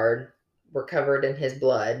credit card, were covered in his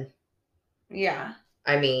blood? Yeah.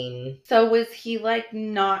 I mean... So was he,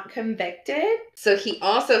 not convicted? So he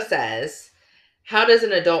also says, how does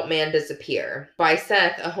an adult man disappear? By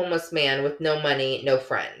Seth, a homeless man with no money, no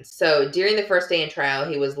friends. So during the first day in trial,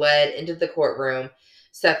 he was led into the courtroom.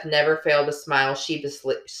 Seth never failed to smile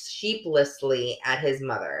sheepishly at his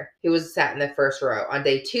mother, who was sat in the first row. On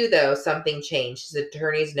day 2, though, something changed. His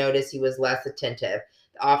attorneys noticed he was less attentive.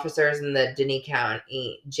 The officers in the Denton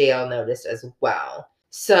County jail noticed as well.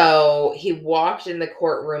 So he walked in the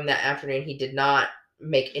courtroom that afternoon. He did not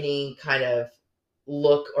make any kind of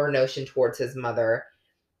look or notion towards his mother.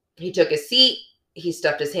 He took a seat. He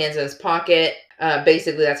stuffed his hands in his pocket.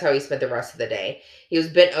 Basically, that's how he spent the rest of the day. He was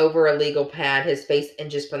bent over a legal pad, his face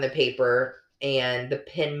inches from the paper, and the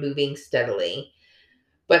pen moving steadily.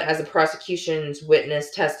 But as the prosecution's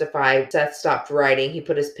witness testified, Seth stopped writing. He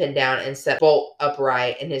put his pen down and sat bolt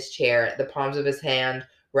upright in his chair, the palms of his hand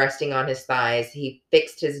resting on his thighs. He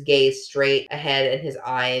fixed his gaze straight ahead, and his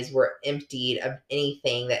eyes were emptied of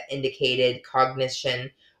anything that indicated cognition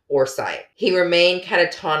or sight. He remained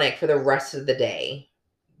catatonic for the rest of the day.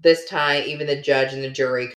 This time, even the judge and the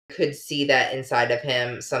jury could see that inside of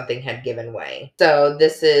him, something had given way. So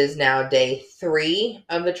this is now day 3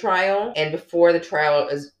 of the trial. And before the trial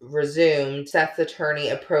is resumed, Seth's attorney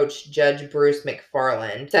approached Judge Bruce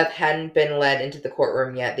McFarland. Seth hadn't been led into the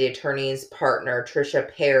courtroom yet. The attorney's partner,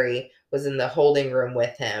 Tricia Perry, was in the holding room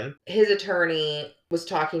with him. His attorney was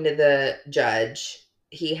talking to the judge.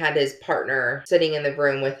 He had his partner sitting in the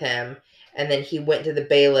room with him. And then he went to the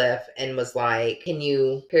bailiff and was like, can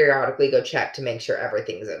you periodically go check to make sure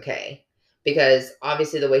everything's okay? Because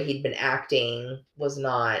obviously the way he'd been acting was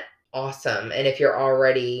not awesome. And if you're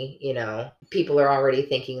already, people are already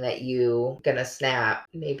thinking that you gonna snap,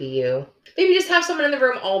 maybe just have someone in the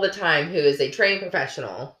room all the time who is a trained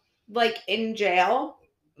professional. Like in jail?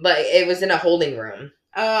 But it was in a holding room.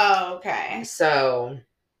 Oh, okay. So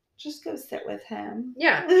just go sit with him.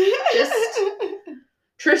 Yeah.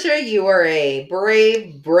 Trisha, you are a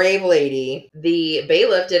brave, brave lady. The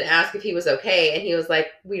bailiff did ask if he was okay, and he was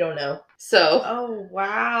like, we don't know. So. Oh,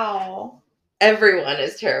 wow. Everyone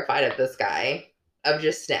is terrified of this guy, of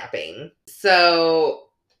just snapping. So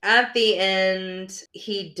at the end,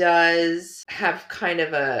 he does have kind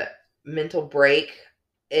of a mental break.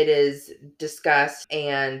 It is discussed,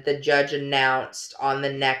 and the judge announced on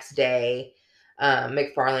the next day,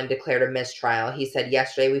 McFarland declared a mistrial. He said,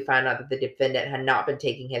 yesterday we found out that the defendant had not been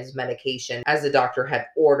taking his medication as the doctor had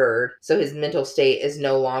ordered, so his mental state is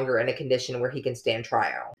no longer in a condition where he can stand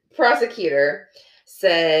trial. Prosecutor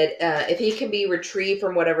said if he can be retrieved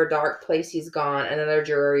from whatever dark place he's gone, another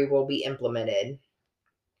jury will be implemented.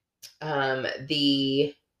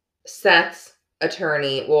 The Seth's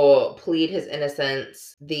attorney will plead his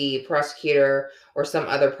innocence. The prosecutor or some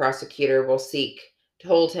other prosecutor will seek to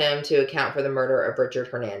hold him to account for the murder of Richard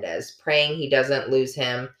Hernandez, praying he doesn't lose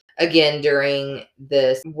him again during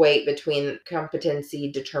this wait between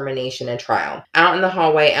competency determination and trial. Out in the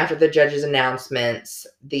hallway after the judge's announcements,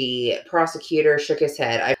 the prosecutor shook his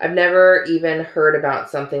head. I've never even heard about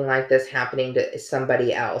something like this happening to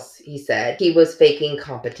somebody else, he said. He was faking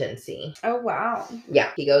competency. Oh, wow. Yeah,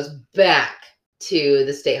 he goes back to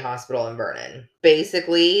the state hospital in Vernon.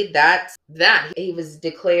 Basically, that's that. He was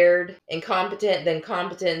declared incompetent, then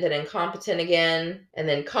competent, then incompetent again, and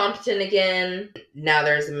then competent again. Now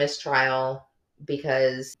there's a mistrial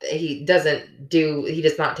because he does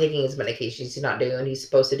not taking his medications. He's not doing what he's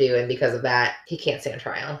supposed to do, and because of that, he can't stand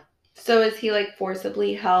trial. So is he like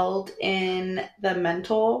forcibly held in the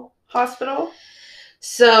mental hospital?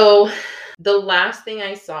 So the last thing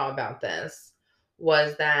I saw about this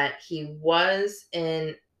was that he was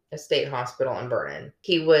in a state hospital in Vernon.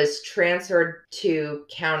 He was transferred to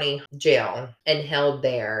county jail and held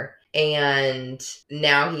there. And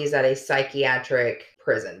now he's at a psychiatric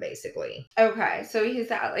prison, basically. Okay, so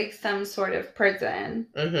he's at like some sort of prison.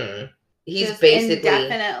 Mm-hmm. He's just basically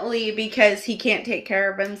indefinitely because he can't take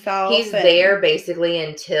care of himself. He's there basically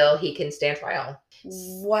until he can stand trial.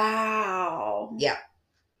 Wow. Yeah.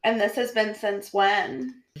 And this has been since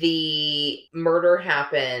when? The murder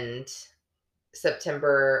happened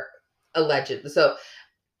September, alleged. So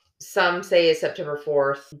some say it's September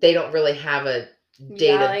 4th. They don't really have a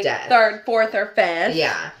date of death. 3rd, 4th, or 5th.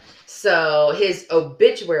 Yeah. So his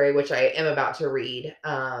obituary, which I am about to read,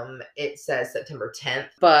 it says September 10th,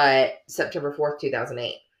 but September 4th,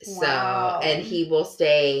 2008. Wow. So, and he will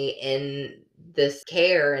stay in this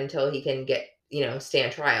care until he can get,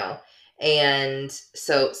 stand trial. And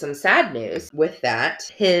so some sad news with that.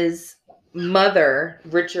 His mother,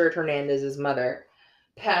 Richard Hernandez's mother,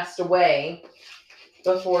 passed away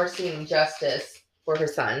before seeing justice for her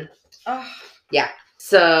son. Oh. Yeah.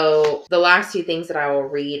 So the last two things that I will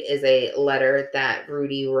read is a letter that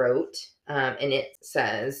Rudy wrote. And it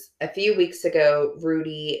says, a few weeks ago,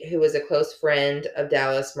 Rudy, who was a close friend of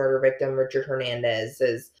Dallas murder victim Richard Hernandez,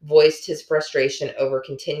 has voiced his frustration over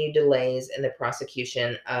continued delays in the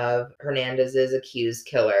prosecution of Hernandez's accused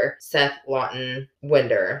killer, Seth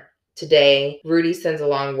Winder. Today, Rudy sends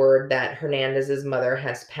along word that Hernandez's mother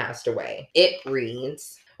has passed away. It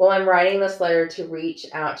reads, well, I'm writing this letter to reach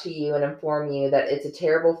out to you and inform you that it's a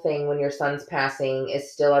terrible thing when your son's passing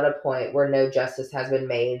is still at a point where no justice has been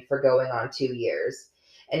made for going on 2 years.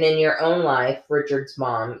 And in your own life, Richard's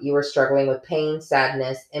mom, you are struggling with pain,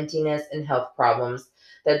 sadness, emptiness, and health problems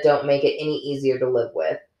that don't make it any easier to live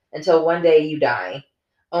with, until one day you die,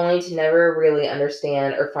 only to never really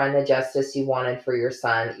understand or find the justice you wanted for your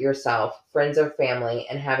son, yourself, friends or family,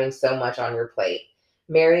 and having so much on your plate.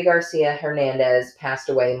 Mary Garcia Hernandez passed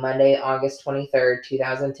away Monday, August 23rd,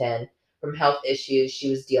 2010, from health issues she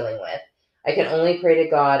was dealing with. I can only pray to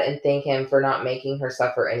God and thank him for not making her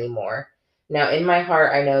suffer anymore. Now, in my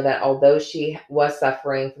heart, I know that although she was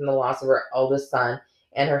suffering from the loss of her eldest son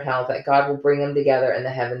and her health, that God will bring them together in the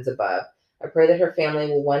heavens above. I pray that her family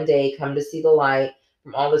will one day come to see the light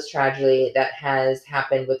from all this tragedy that has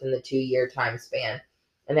happened within the 2-year time span,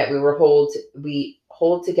 and that we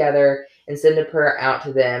hold together and send a prayer out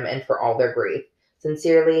to them and for all their grief.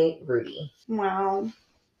 Sincerely, Rudy. Wow.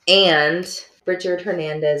 And Richard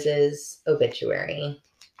Hernandez's obituary.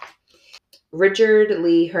 Richard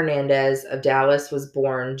Lee Hernandez of Dallas was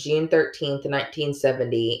born June 13th,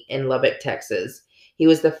 1970 in Lubbock, Texas. He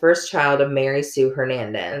was the first child of Mary Sue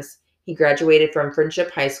Hernandez. He graduated from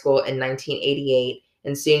Friendship High School in 1988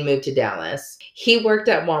 and soon moved to Dallas. He worked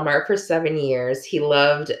at Walmart for 7 years. He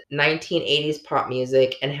loved 1980s pop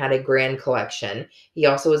music and had a grand collection. He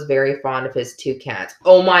also was very fond of his 2 cats.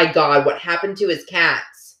 Oh my God, what happened to his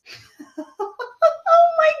cats? Oh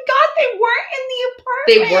my God, they weren't in the apartment.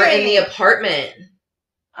 They weren't in the apartment.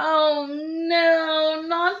 Oh no,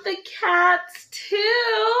 not the cats too.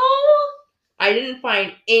 I didn't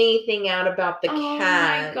find anything out about the cats. Oh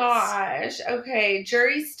my gosh. Okay,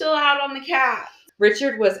 jury's still out on the cat.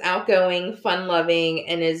 Richard was outgoing, fun-loving,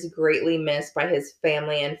 and is greatly missed by his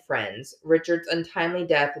family and friends. Richard's untimely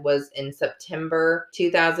death was in September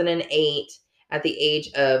 2008 at the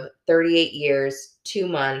age of 38 years, 2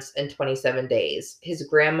 months, and 27 days. His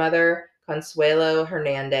grandmother, Consuelo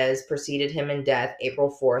Hernandez, preceded him in death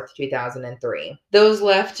April 4th, 2003. Those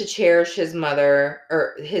left to cherish his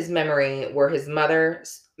memory were his mother,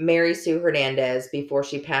 Mary Sue Hernandez, before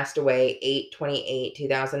she passed away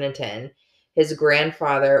 8/28/2010. His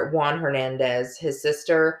grandfather, Juan Hernandez, his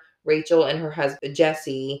sister, Rachel, and her husband,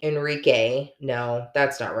 Jesse Enrique. No,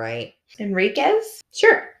 that's not right. Enriquez?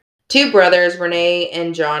 Sure. 2 brothers, Renee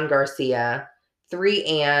and John Garcia. 3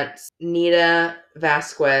 aunts, Nita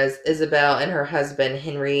Vasquez, Isabel, and her husband,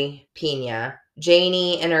 Henry Pena.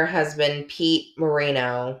 Janie and her husband, Pete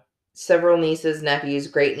Moreno. Several nieces, nephews,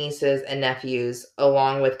 great-nieces, and nephews,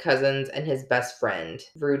 along with cousins and his best friend,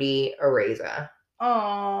 Rudy Areza.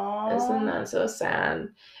 Aww. Isn't that so sad?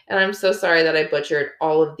 And I'm so sorry that I butchered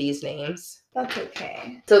all of these names. That's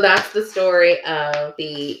okay. So that's the story of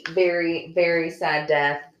the very, very sad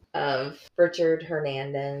death of Richard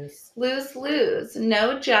Hernandez. Lose.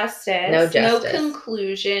 No justice. No justice. No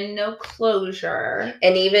conclusion. No closure.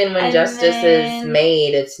 And even when justice is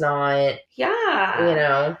made, it's not,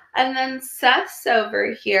 yeah. And then Seth's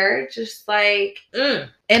over here just like in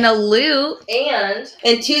a loop. And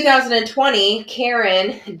in 2020,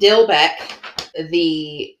 Karen Dilbeck,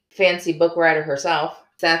 the fancy book writer herself,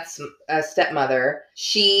 Seth's stepmother,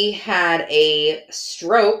 she had a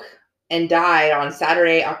stroke and died on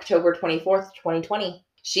Saturday, October 24th, 2020.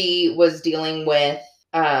 She was dealing with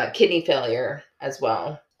kidney failure as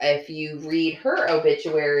well. If you read her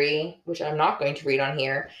obituary, which I'm not going to read on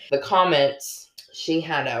here, the comments, she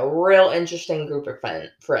had a real interesting group of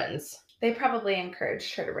friends. They probably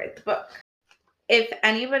encouraged her to write the book. If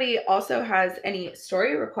anybody also has any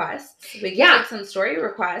story requests, we can take some story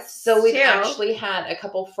requests. So we've actually had a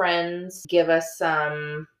couple friends give us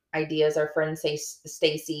some ideas. Our friend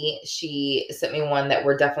Stacy, she sent me one that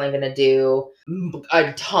we're definitely going to do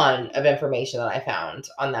a ton of information that I found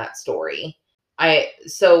on that story.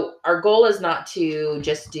 So our goal is not to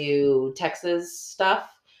just do Texas stuff.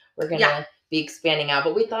 We're going to be expanding out,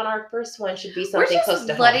 but we thought our first one should be something close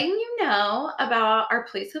to home. Letting you know about our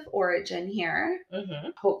place of origin here. Mm-hmm.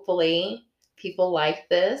 Hopefully people like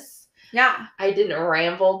this. Yeah. I didn't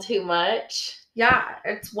ramble too much. Yeah,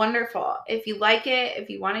 it's wonderful. If you like it, if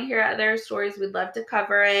you want to hear other stories, we'd love to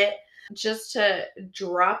cover it. Just to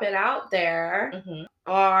drop it out there,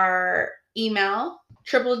 our email,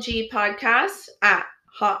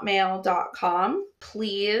 triplgpodcast@hotmail.com.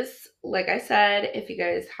 Please, like I said, if you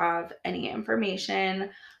guys have any information,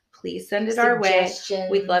 please send it our way.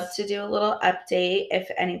 We'd love to do a little update if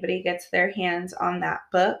anybody gets their hands on that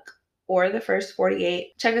book or the first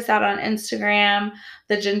 48. Check us out on Instagram,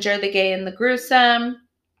 The Ginger, The Gay, and The Gruesome.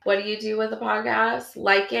 What do you do with the podcast?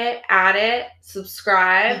 Like it, add it,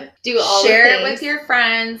 subscribe, share it with your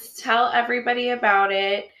friends, tell everybody about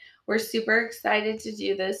it. We're super excited to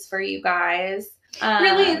do this for you guys.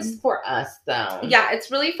 Really, it's for us, though. Yeah,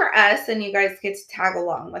 it's really for us, and you guys get to tag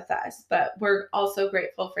along with us. But we're also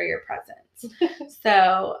grateful for your presence.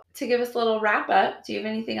 So, to give us a little wrap up, do you have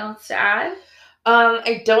anything else to add?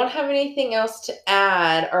 I don't have anything else to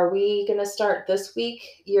add. Are we going to start this week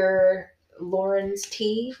your Lauren's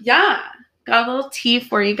tea? Yeah, got a little tea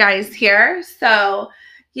for you guys here. So,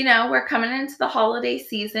 we're coming into the holiday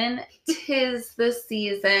season. 'Tis the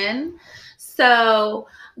season. So,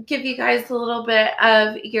 give you guys a little bit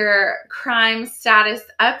of your crime status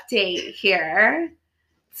update here.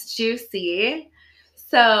 It's juicy.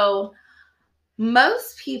 So,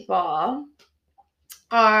 most people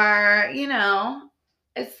are,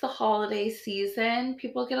 it's the holiday season.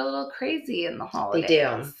 People get a little crazy in the holidays. They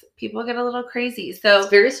do. People get a little crazy. So it's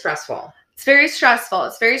very stressful. It's very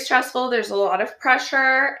stressful. There's a lot of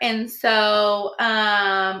pressure. And so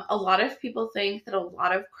a lot of people think that a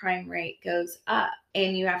lot of crime rate goes up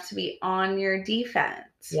and you have to be on your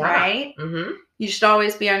defense, right? Mm-hmm. You should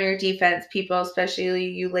always be on your defense, people, especially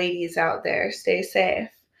you ladies out there. Stay safe.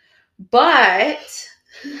 But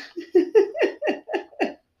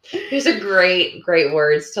these are great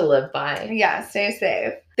words to live by. Yeah, stay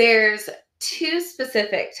safe. There's two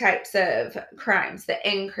specific types of crimes that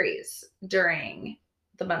increase during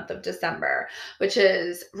the month of December, which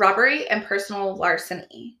is robbery and personal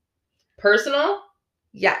larceny. Personal?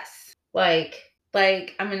 Yes. Like,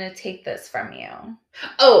 I'm going to take this from you.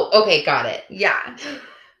 oh, okay, got it. Yeah.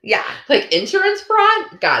 Yeah. Like insurance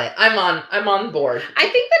fraud? Got it. I'm on board. I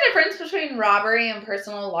think the difference between robbery and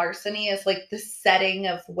personal larceny is like the setting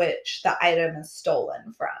of which the item is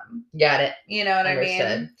stolen from. Got it. You know what Understood.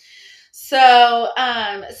 I mean? So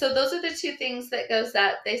those are the two things that goes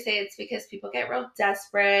up. They say it's because people get real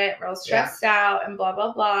desperate, real stressed out, and blah,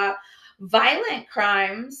 blah, blah. Violent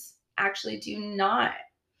crimes actually do not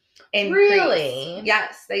increase. Really?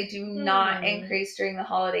 Yes, they do not increase during the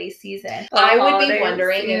holiday season. I would be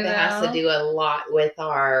wondering if it has to do a lot with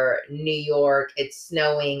our New York, it's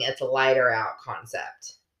snowing, it's a lighter out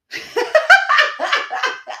concept.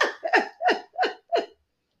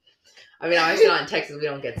 I mean, obviously not in Texas, we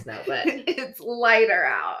don't get snow, but it's lighter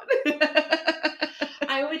out.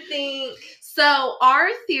 I would think. So our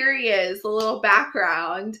theory is, a little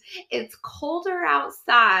background, it's colder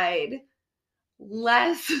outside.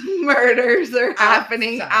 Less murders are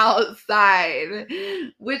happening outside,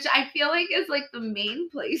 which I feel like is like the main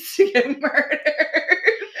place to get murdered.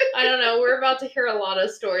 I don't know. We're about to hear a lot of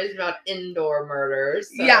stories about indoor murders.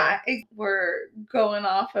 So. Yeah, we're going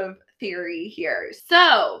off of theory here.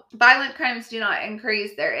 So violent crimes do not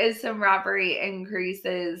increase. There is some robbery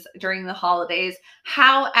increases during the holidays.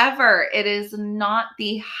 However, it is not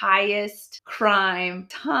the highest crime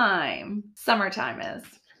time. Summertime is.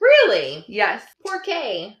 Really? Yes.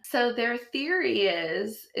 4K. So their theory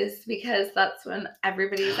is because that's when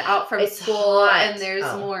everybody's out from It's school hot. and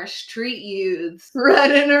there's more street youths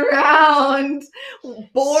running around.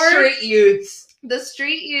 Street youths. The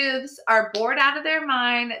street youths are bored out of their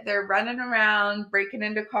mind. They're running around, breaking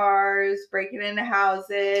into cars, breaking into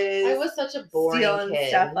houses. I was such a boring stealing kid.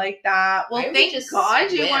 Stuff like that. Well, thank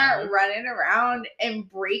God you weren't win. running around and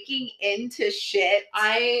breaking into shit.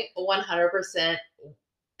 I 100%.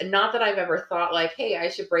 Not that I've ever thought like, hey, I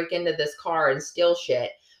should break into this car and steal shit,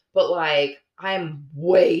 but like, I'm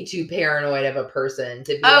way too paranoid of a person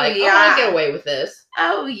to be like, oh, I'll get away with this.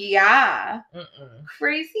 Oh, yeah.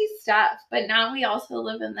 Crazy stuff. But now we also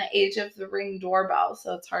live in the age of the Ring doorbell,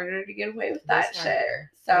 so it's harder to get away with that shit.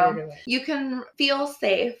 So you can feel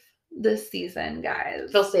safe this season,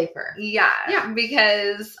 guys. Feel safer. Yeah.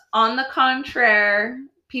 Because on the contrary,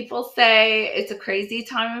 people say it's a crazy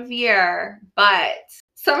time of year, but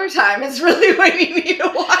summertime is really when you need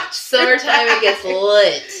to watch. Summertime, it gets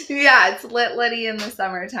lit. Yeah, it's litty in the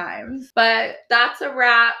summertime. But that's a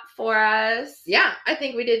wrap for us. Yeah, I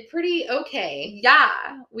think we did pretty okay.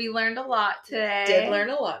 Yeah, we learned a lot today. Did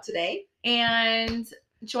learn a lot today. And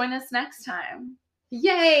join us next time.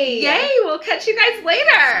 Yay! We'll catch you guys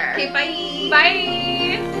later. Okay, bye.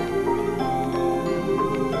 Bye.